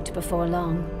bore fruit before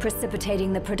long,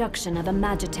 precipitating the production of a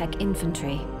Magitech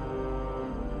infantry.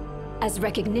 As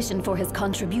recognition for his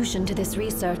contribution to this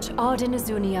research, Ardyn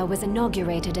Azunia was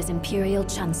inaugurated as Imperial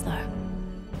Chancellor.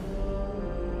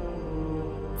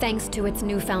 Thanks to its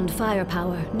newfound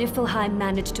firepower, Niflheim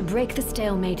managed to break the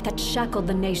stalemate that shackled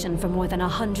the nation for more than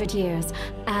 100 years,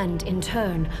 and, in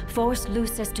turn, forced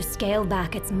Lucis to scale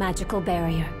back its magical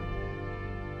barrier.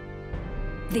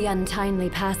 The untimely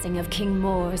passing of King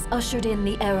Mors ushered in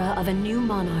the era of a new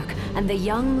monarch, and the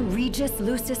young Regis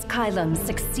Lucis Kylum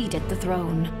succeeded the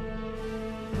throne.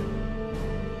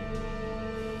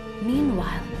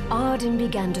 Meanwhile, Ardyn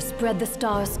began to spread the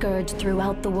Star Scourge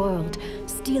throughout the world,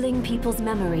 stealing people's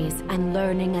memories and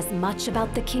learning as much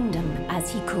about the kingdom as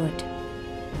he could.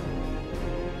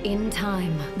 In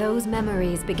time, those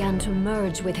memories began to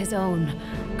merge with his own,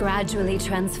 gradually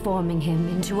transforming him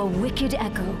into a wicked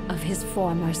echo of his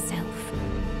former self.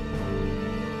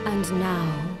 And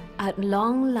now, at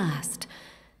long last,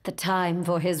 the time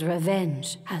for his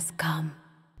revenge has come.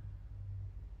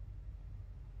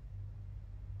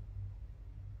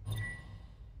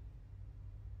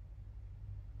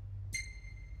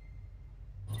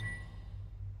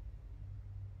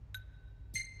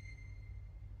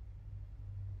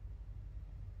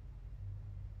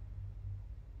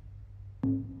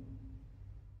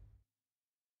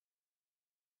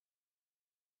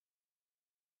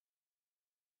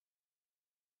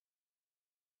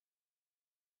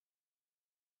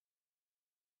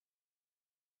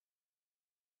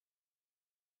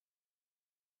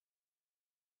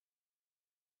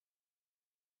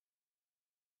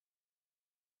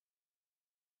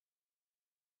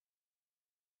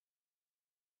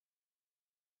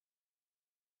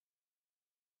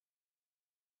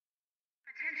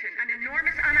 Attention, an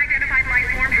enormous unidentified life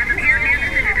form has appeared near the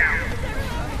Citadel.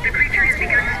 The creature has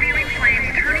begun spewing flames,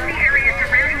 turning the area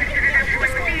surrounding the Citadel to a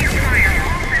sea of fire.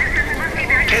 All citizens must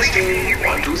evacuate immediately. Testing,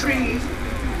 1, 2,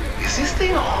 3. Is this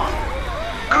thing on?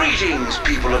 Greetings,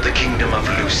 people of the Kingdom of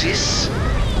Lucis.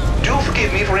 Do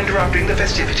forgive me for interrupting the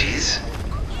festivities,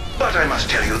 but I must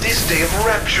tell you, this day of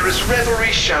rapturous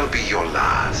revelry shall be your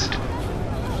last.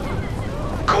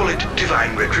 Call it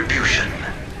divine retribution.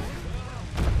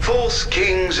 False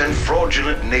kings and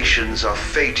fraudulent nations are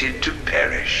fated to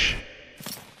perish.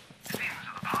 Sins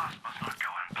of the past must not go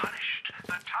unpunished.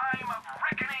 The time of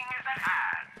reckoning is at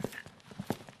hand.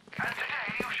 And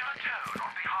today you shall atone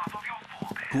on behalf of your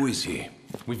forebears. Who is he?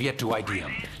 We've yet to ID him.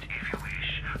 Resist if you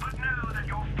wish, but know that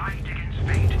your fight against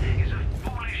fate is a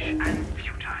foolish and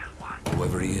futile one.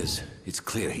 Whoever he is, it's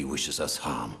clear he wishes us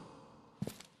harm.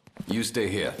 You stay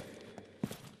here.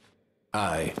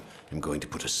 I am going to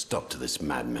put a stop to this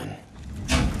madman.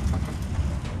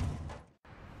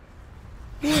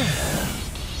 Yeah.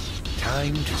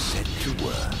 Time to set to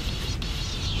work.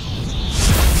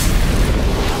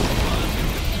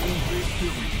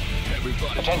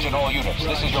 Attention all units,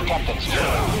 this is your captain speaking.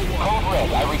 Code Red,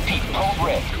 I repeat, Code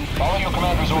Red. Follow your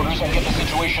commander's orders and get the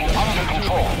situation under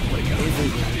control.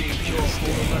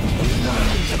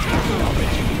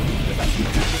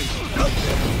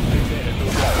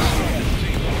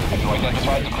 Have you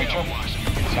identified the creature?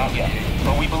 Not yet,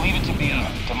 but we believe it to be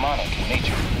demonic in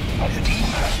nature. A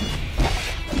demon?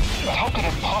 But how could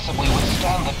it possibly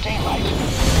withstand the daylight?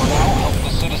 For now, help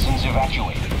the citizens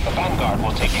evacuate. The Vanguard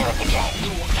will take care of the giant.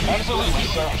 Absolutely,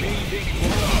 sir.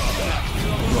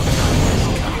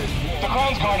 The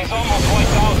Crown's Guard is almost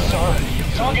wiped out, sir.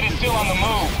 Target is still on the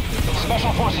move.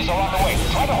 Special forces are on the way.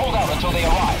 Try to hold out until they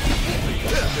arrive.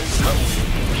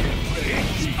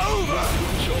 It's over!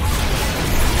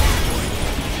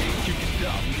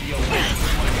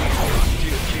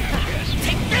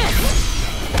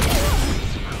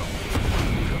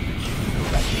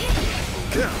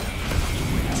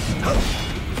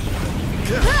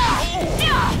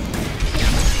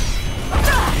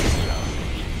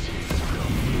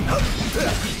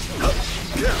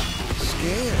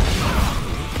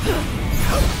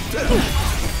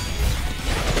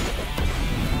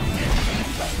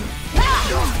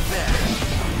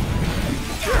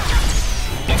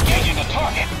 Engaging the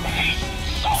target.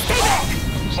 So strong.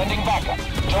 Sending backup.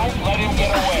 Don't let him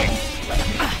get away.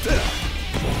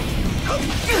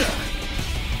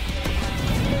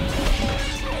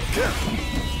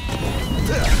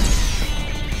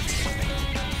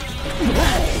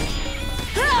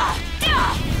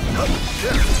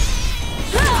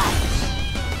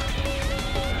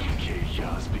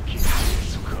 Chaos begins,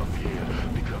 so come here.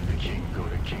 Become the king, go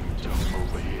to kingdom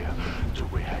over here. Do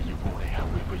it how you want it,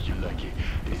 however you like it.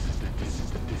 This is the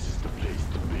place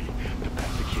to be. The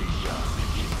path to chaos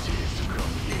begins here, so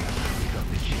come here. Become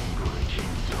the king, go to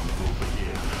kingdom over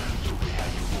here. Do it how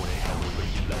you want it, however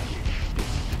you like it.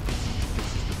 This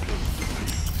is the place to be.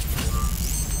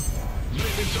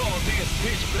 Living tall, this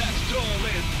pitch black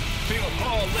storming. Feel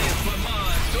heartless, my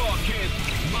mind's darkest.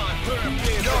 Mind purpose,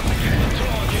 the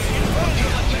target.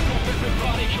 Till I take off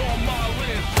everybody on my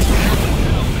list.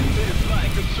 Helping this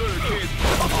like a circus.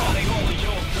 I'm fighting all of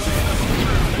your time, I'm a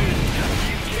service.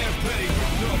 You can't pay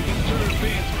with no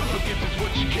disturbance. Look, if it's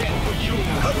what you get for you.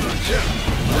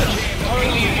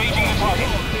 Hurry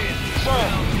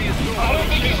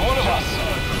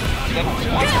then what the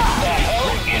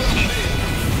hell is he?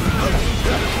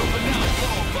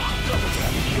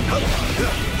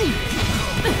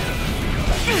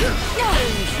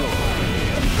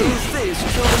 Is this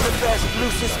truly the best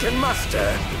Lucius can muster?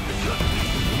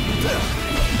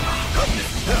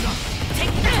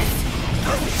 Take this!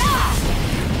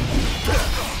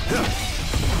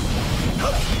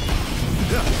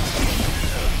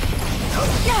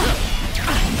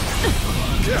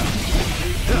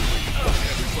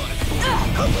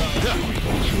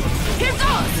 Here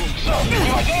goes! So, you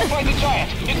identified the giant.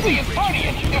 It's the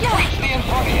Infernian. You've reached the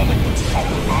Infernian.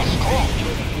 Oscar?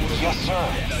 Yes, sir.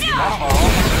 One of our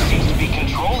officers seems to be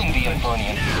controlling the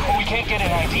Infernian, but we can't get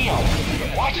an ID on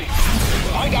him. What?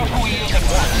 Find out who he is at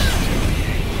once.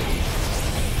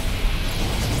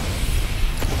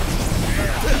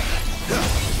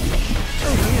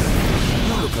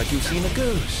 You look like you've seen a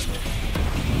ghost.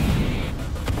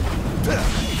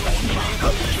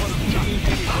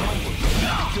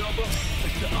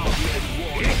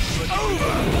 It's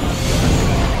over!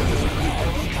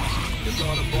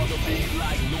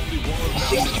 There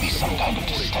seems to be some kind of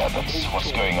disturbance.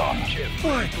 What's going on?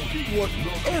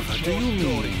 Whatever do you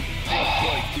mean?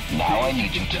 Now I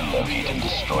need you to locate and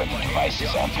destroy the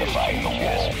devices amplifying the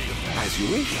wall. As you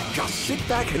wish, just sit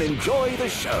back and enjoy the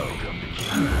show.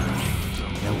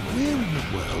 Now where in the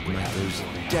world might those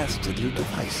dastardly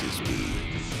devices be?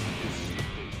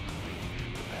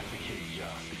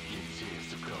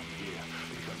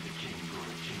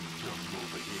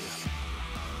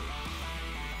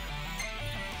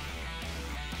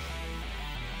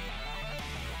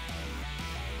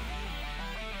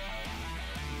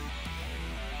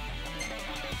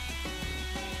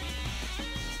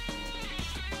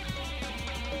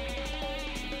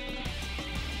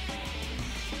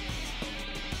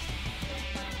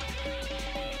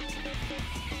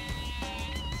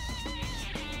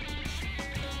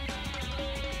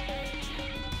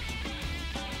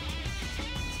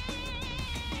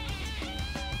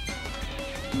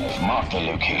 I've marked the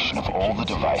location of all the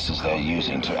devices they're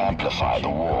using to amplify the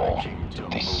wall.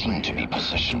 They seem to be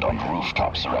positioned on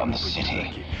rooftops around the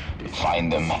city.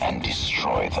 Find them and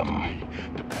destroy them.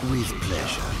 With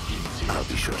pleasure. I'll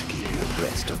be sure to keep you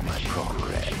abreast of my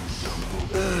progress.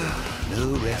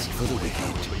 No rest for the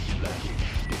wicked.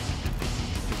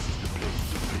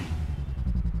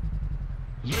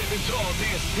 Living tall,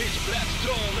 this pitch black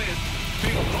starless.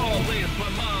 Feel flawless, my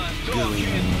mind's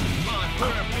darkened. My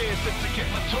purpose is to get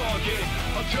my target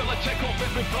until I check off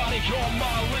everybody on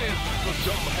my list. But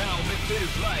somehow this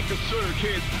is like a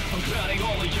circus. I'm clowning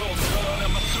all of your fun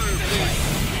on my surface.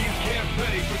 Please get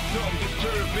ready for some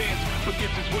disturbance, but this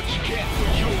is what you get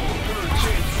for your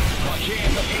purchase. My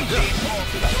hand of ancient off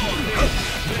the darkness.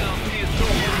 Now this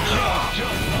over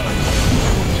just like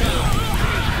down.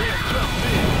 This real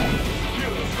justice.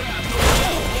 Feel the wrath of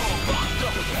all locked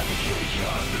up.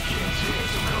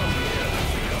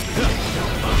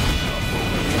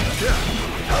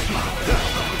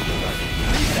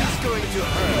 That's going to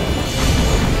hurt.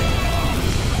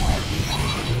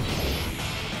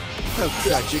 How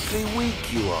tragically weak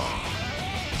you are.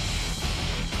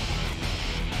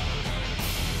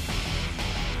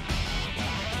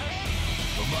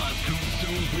 My mind's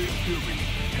consumed with fury.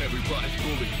 Everybody's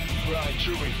bullied, blind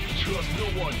chewing. Trust no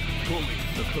one. Bully,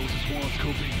 the closest ones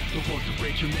could be the ones to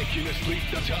break your neck in your sleep.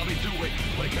 That's how they do it.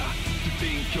 Like I to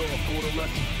think you're for the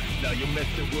lesson. Now you're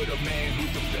messing with a man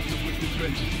who's obsessed with his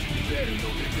vengeance. You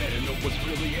better know what's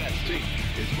really at stake.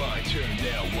 It's my turn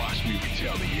now. Watch me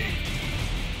retaliate.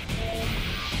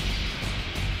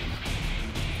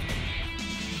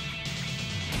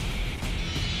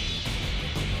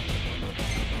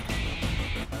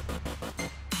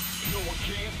 No one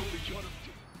can fully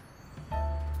understand.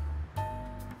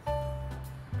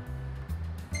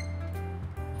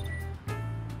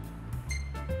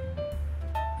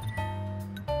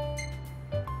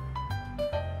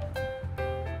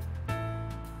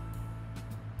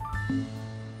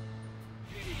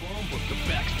 But the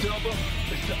backstabber,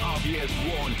 it's the obvious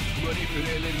one. Ready for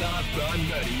any lines by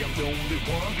nutty. I'm the only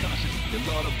one conscious. A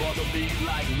lot of bother me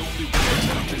like lonely one.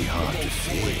 It's utterly hard to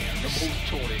fear. The most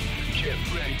taunting. Get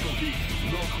ready for heat.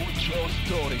 Look what you're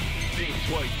starting. Think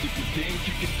twice if you think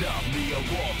you can stop me. I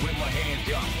walk with my hands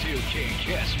out, still can't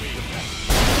catch me.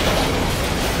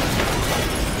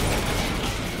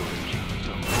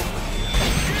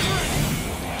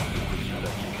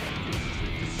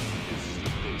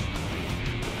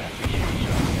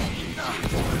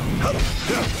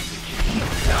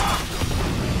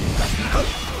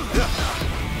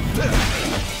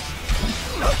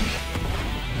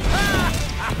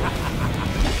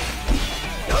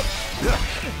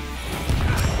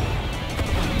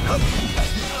 You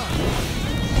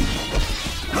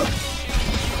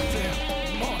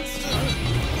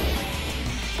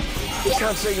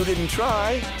can't say you didn't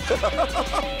try.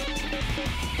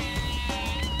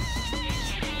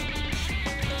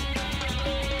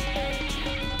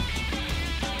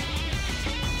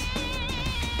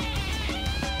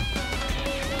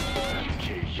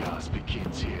 Chaos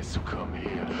begins here, so come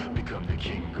here. Become the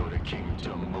king, go to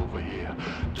kingdom over here.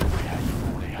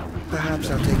 Perhaps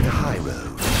I'll take the high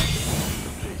road.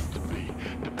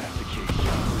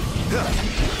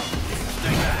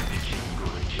 Stay back. Go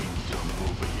to kingdom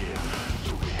over here.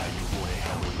 Do it how you want it,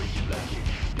 how it make you like it.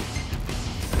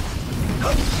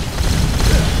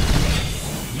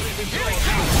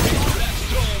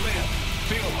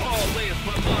 Feel heartless,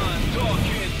 my mind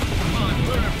darkens. My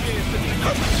purpose is to get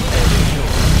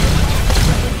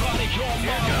everybody on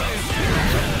my list.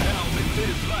 How this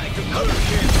is like a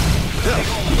circus. They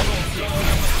all know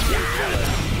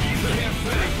can't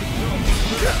fake with no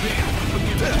service.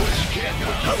 Forget the push, can't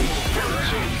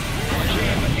purchase. I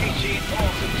can't initiate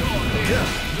all the darkness.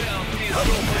 Now this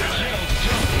over the shells,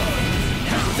 jump on.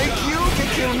 Think you can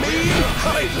kill me?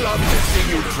 I'd love to see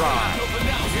you try.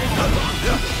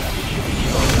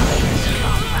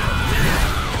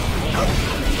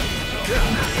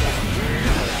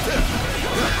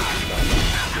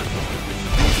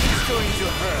 This is going to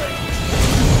hurt.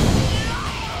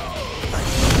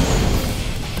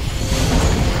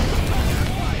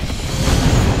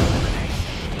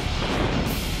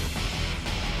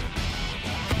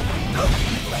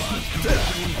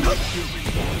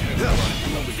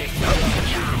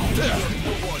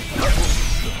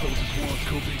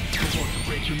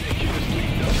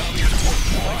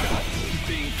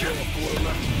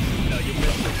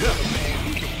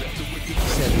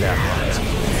 Send their hearts.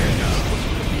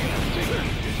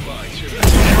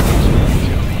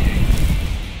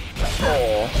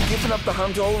 Oh, giving up the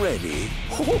hunt already?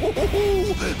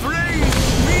 Praise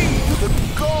be to the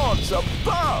gods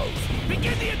above!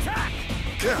 Begin the attack!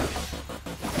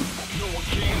 No one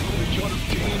can hold your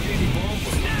team anymore,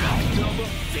 but now,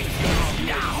 things go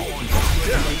now!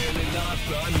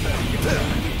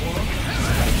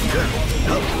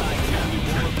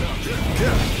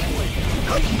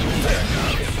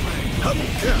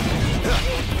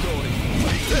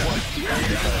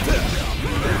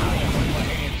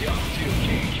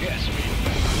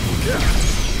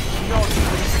 Not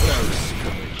this close.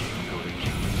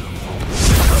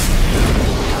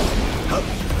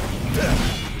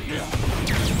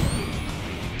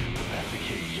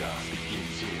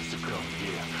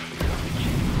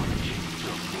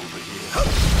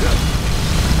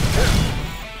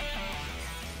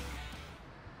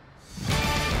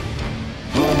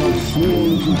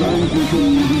 Sworn to vanquish all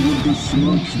who would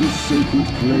besmirch this sacred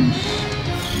place.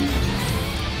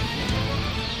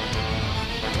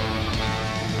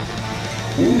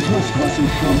 All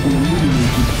trespassers shall be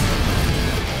eliminated.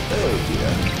 Oh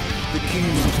dear, the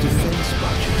kingdom's defense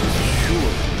budget is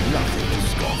surely nothing to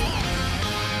scoff at.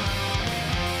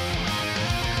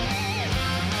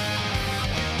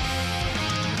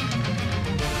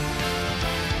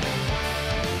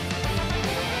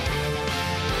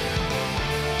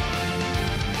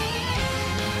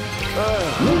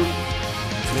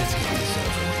 Let's get this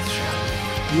over with, shall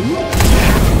we?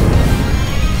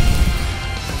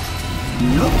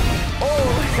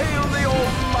 All hail the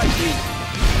Almighty!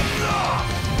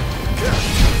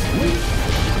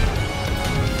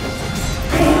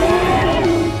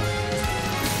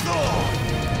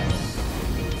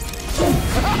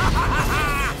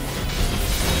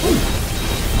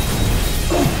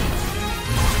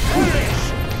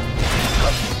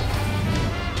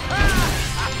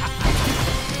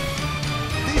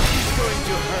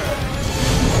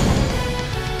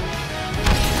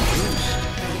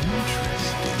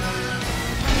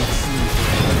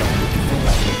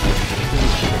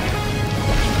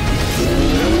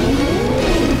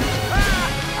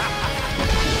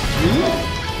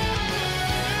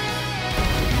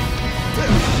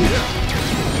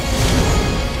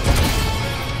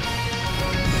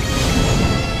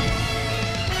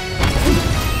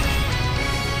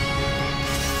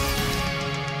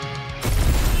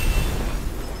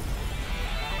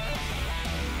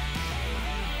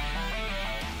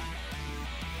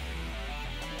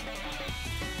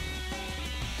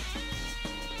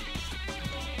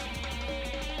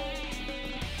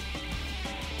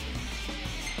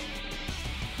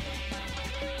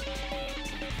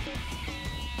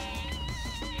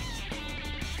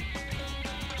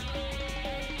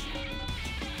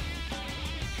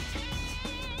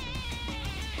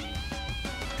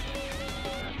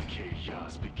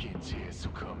 Chaos begins here, so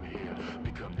come here.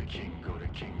 Become the king, go to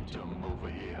kingdom.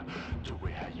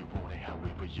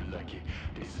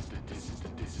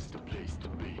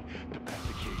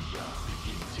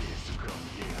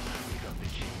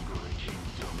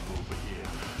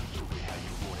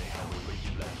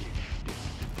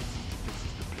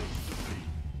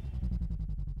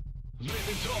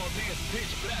 darkest,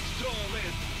 pitch black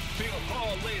starless. Feel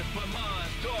heartless, my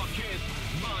mind's darkest.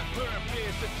 My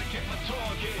purpose is to get my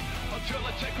target until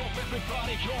I check off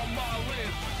everybody on my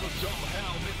list. But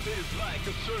somehow this is like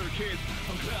a circus.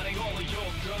 I'm gliding all of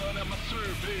y'all done at my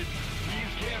service.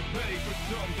 Please get ready for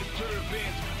some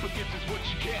disturbance, but this is what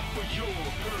you get for your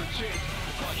purchase.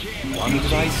 One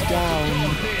dice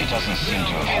down. It doesn't seem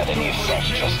to have had any effect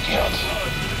just yet.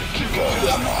 Keep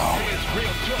going now.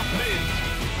 Real toughness.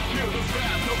 Feel the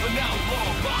wrath of an outlaw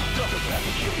locked up.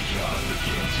 The chaos that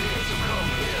gets here, so come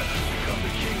here. Become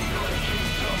the king of the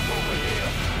kingdom over here.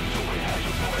 So we have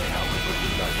your boy, however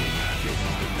you like it.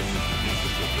 This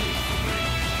is the place to be.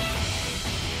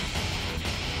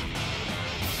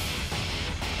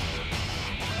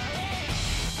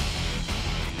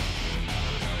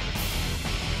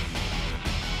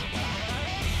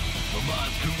 My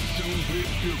mind's consumed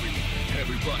with fury.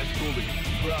 Everybody's fully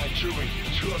blind jury.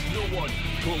 Trust no one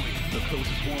fully. The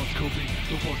closest ones could be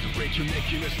the ones to break your neck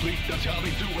in your sleep. That's how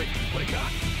they do it. But I got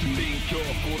to think you're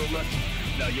for the lesson.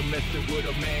 Now you're messing with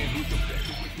a man who's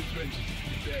affected with his vengeance.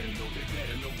 They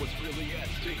better know what's really at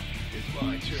stake. It's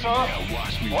my turn. Sir, now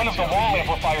watch me. One of the wall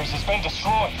amplifiers has been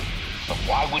destroyed. But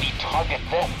why would he target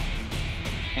them?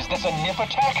 Is this a NIF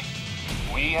attack?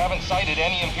 We haven't sighted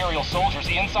any Imperial soldiers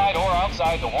inside or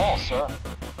outside the wall, sir.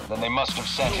 Then they must have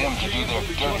sent him to do their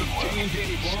dirty work.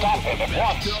 Stop him at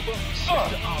once, sir!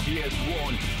 The obvious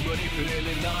one, but if it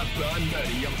really not by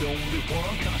many, I'm the only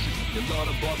one conscious. A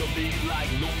lot of bother me like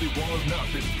lonely one's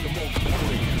nonsense. The most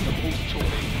boring, the most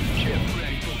toning. Get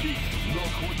ready for me,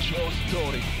 look what you're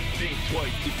starting. Think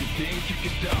twice if you think you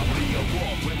can stop me. I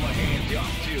walk with my hands, y'all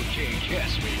still can't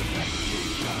catch me.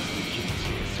 The king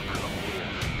says to come here.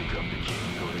 Become the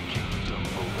king of the kingdom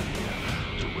over here.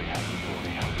 Do we have it for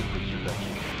me? How do you like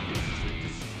it? This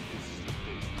is the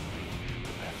place to be.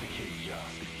 The path of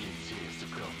chaos, the king says to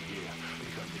come here.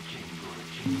 Become the king of the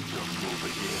kingdom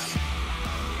over here.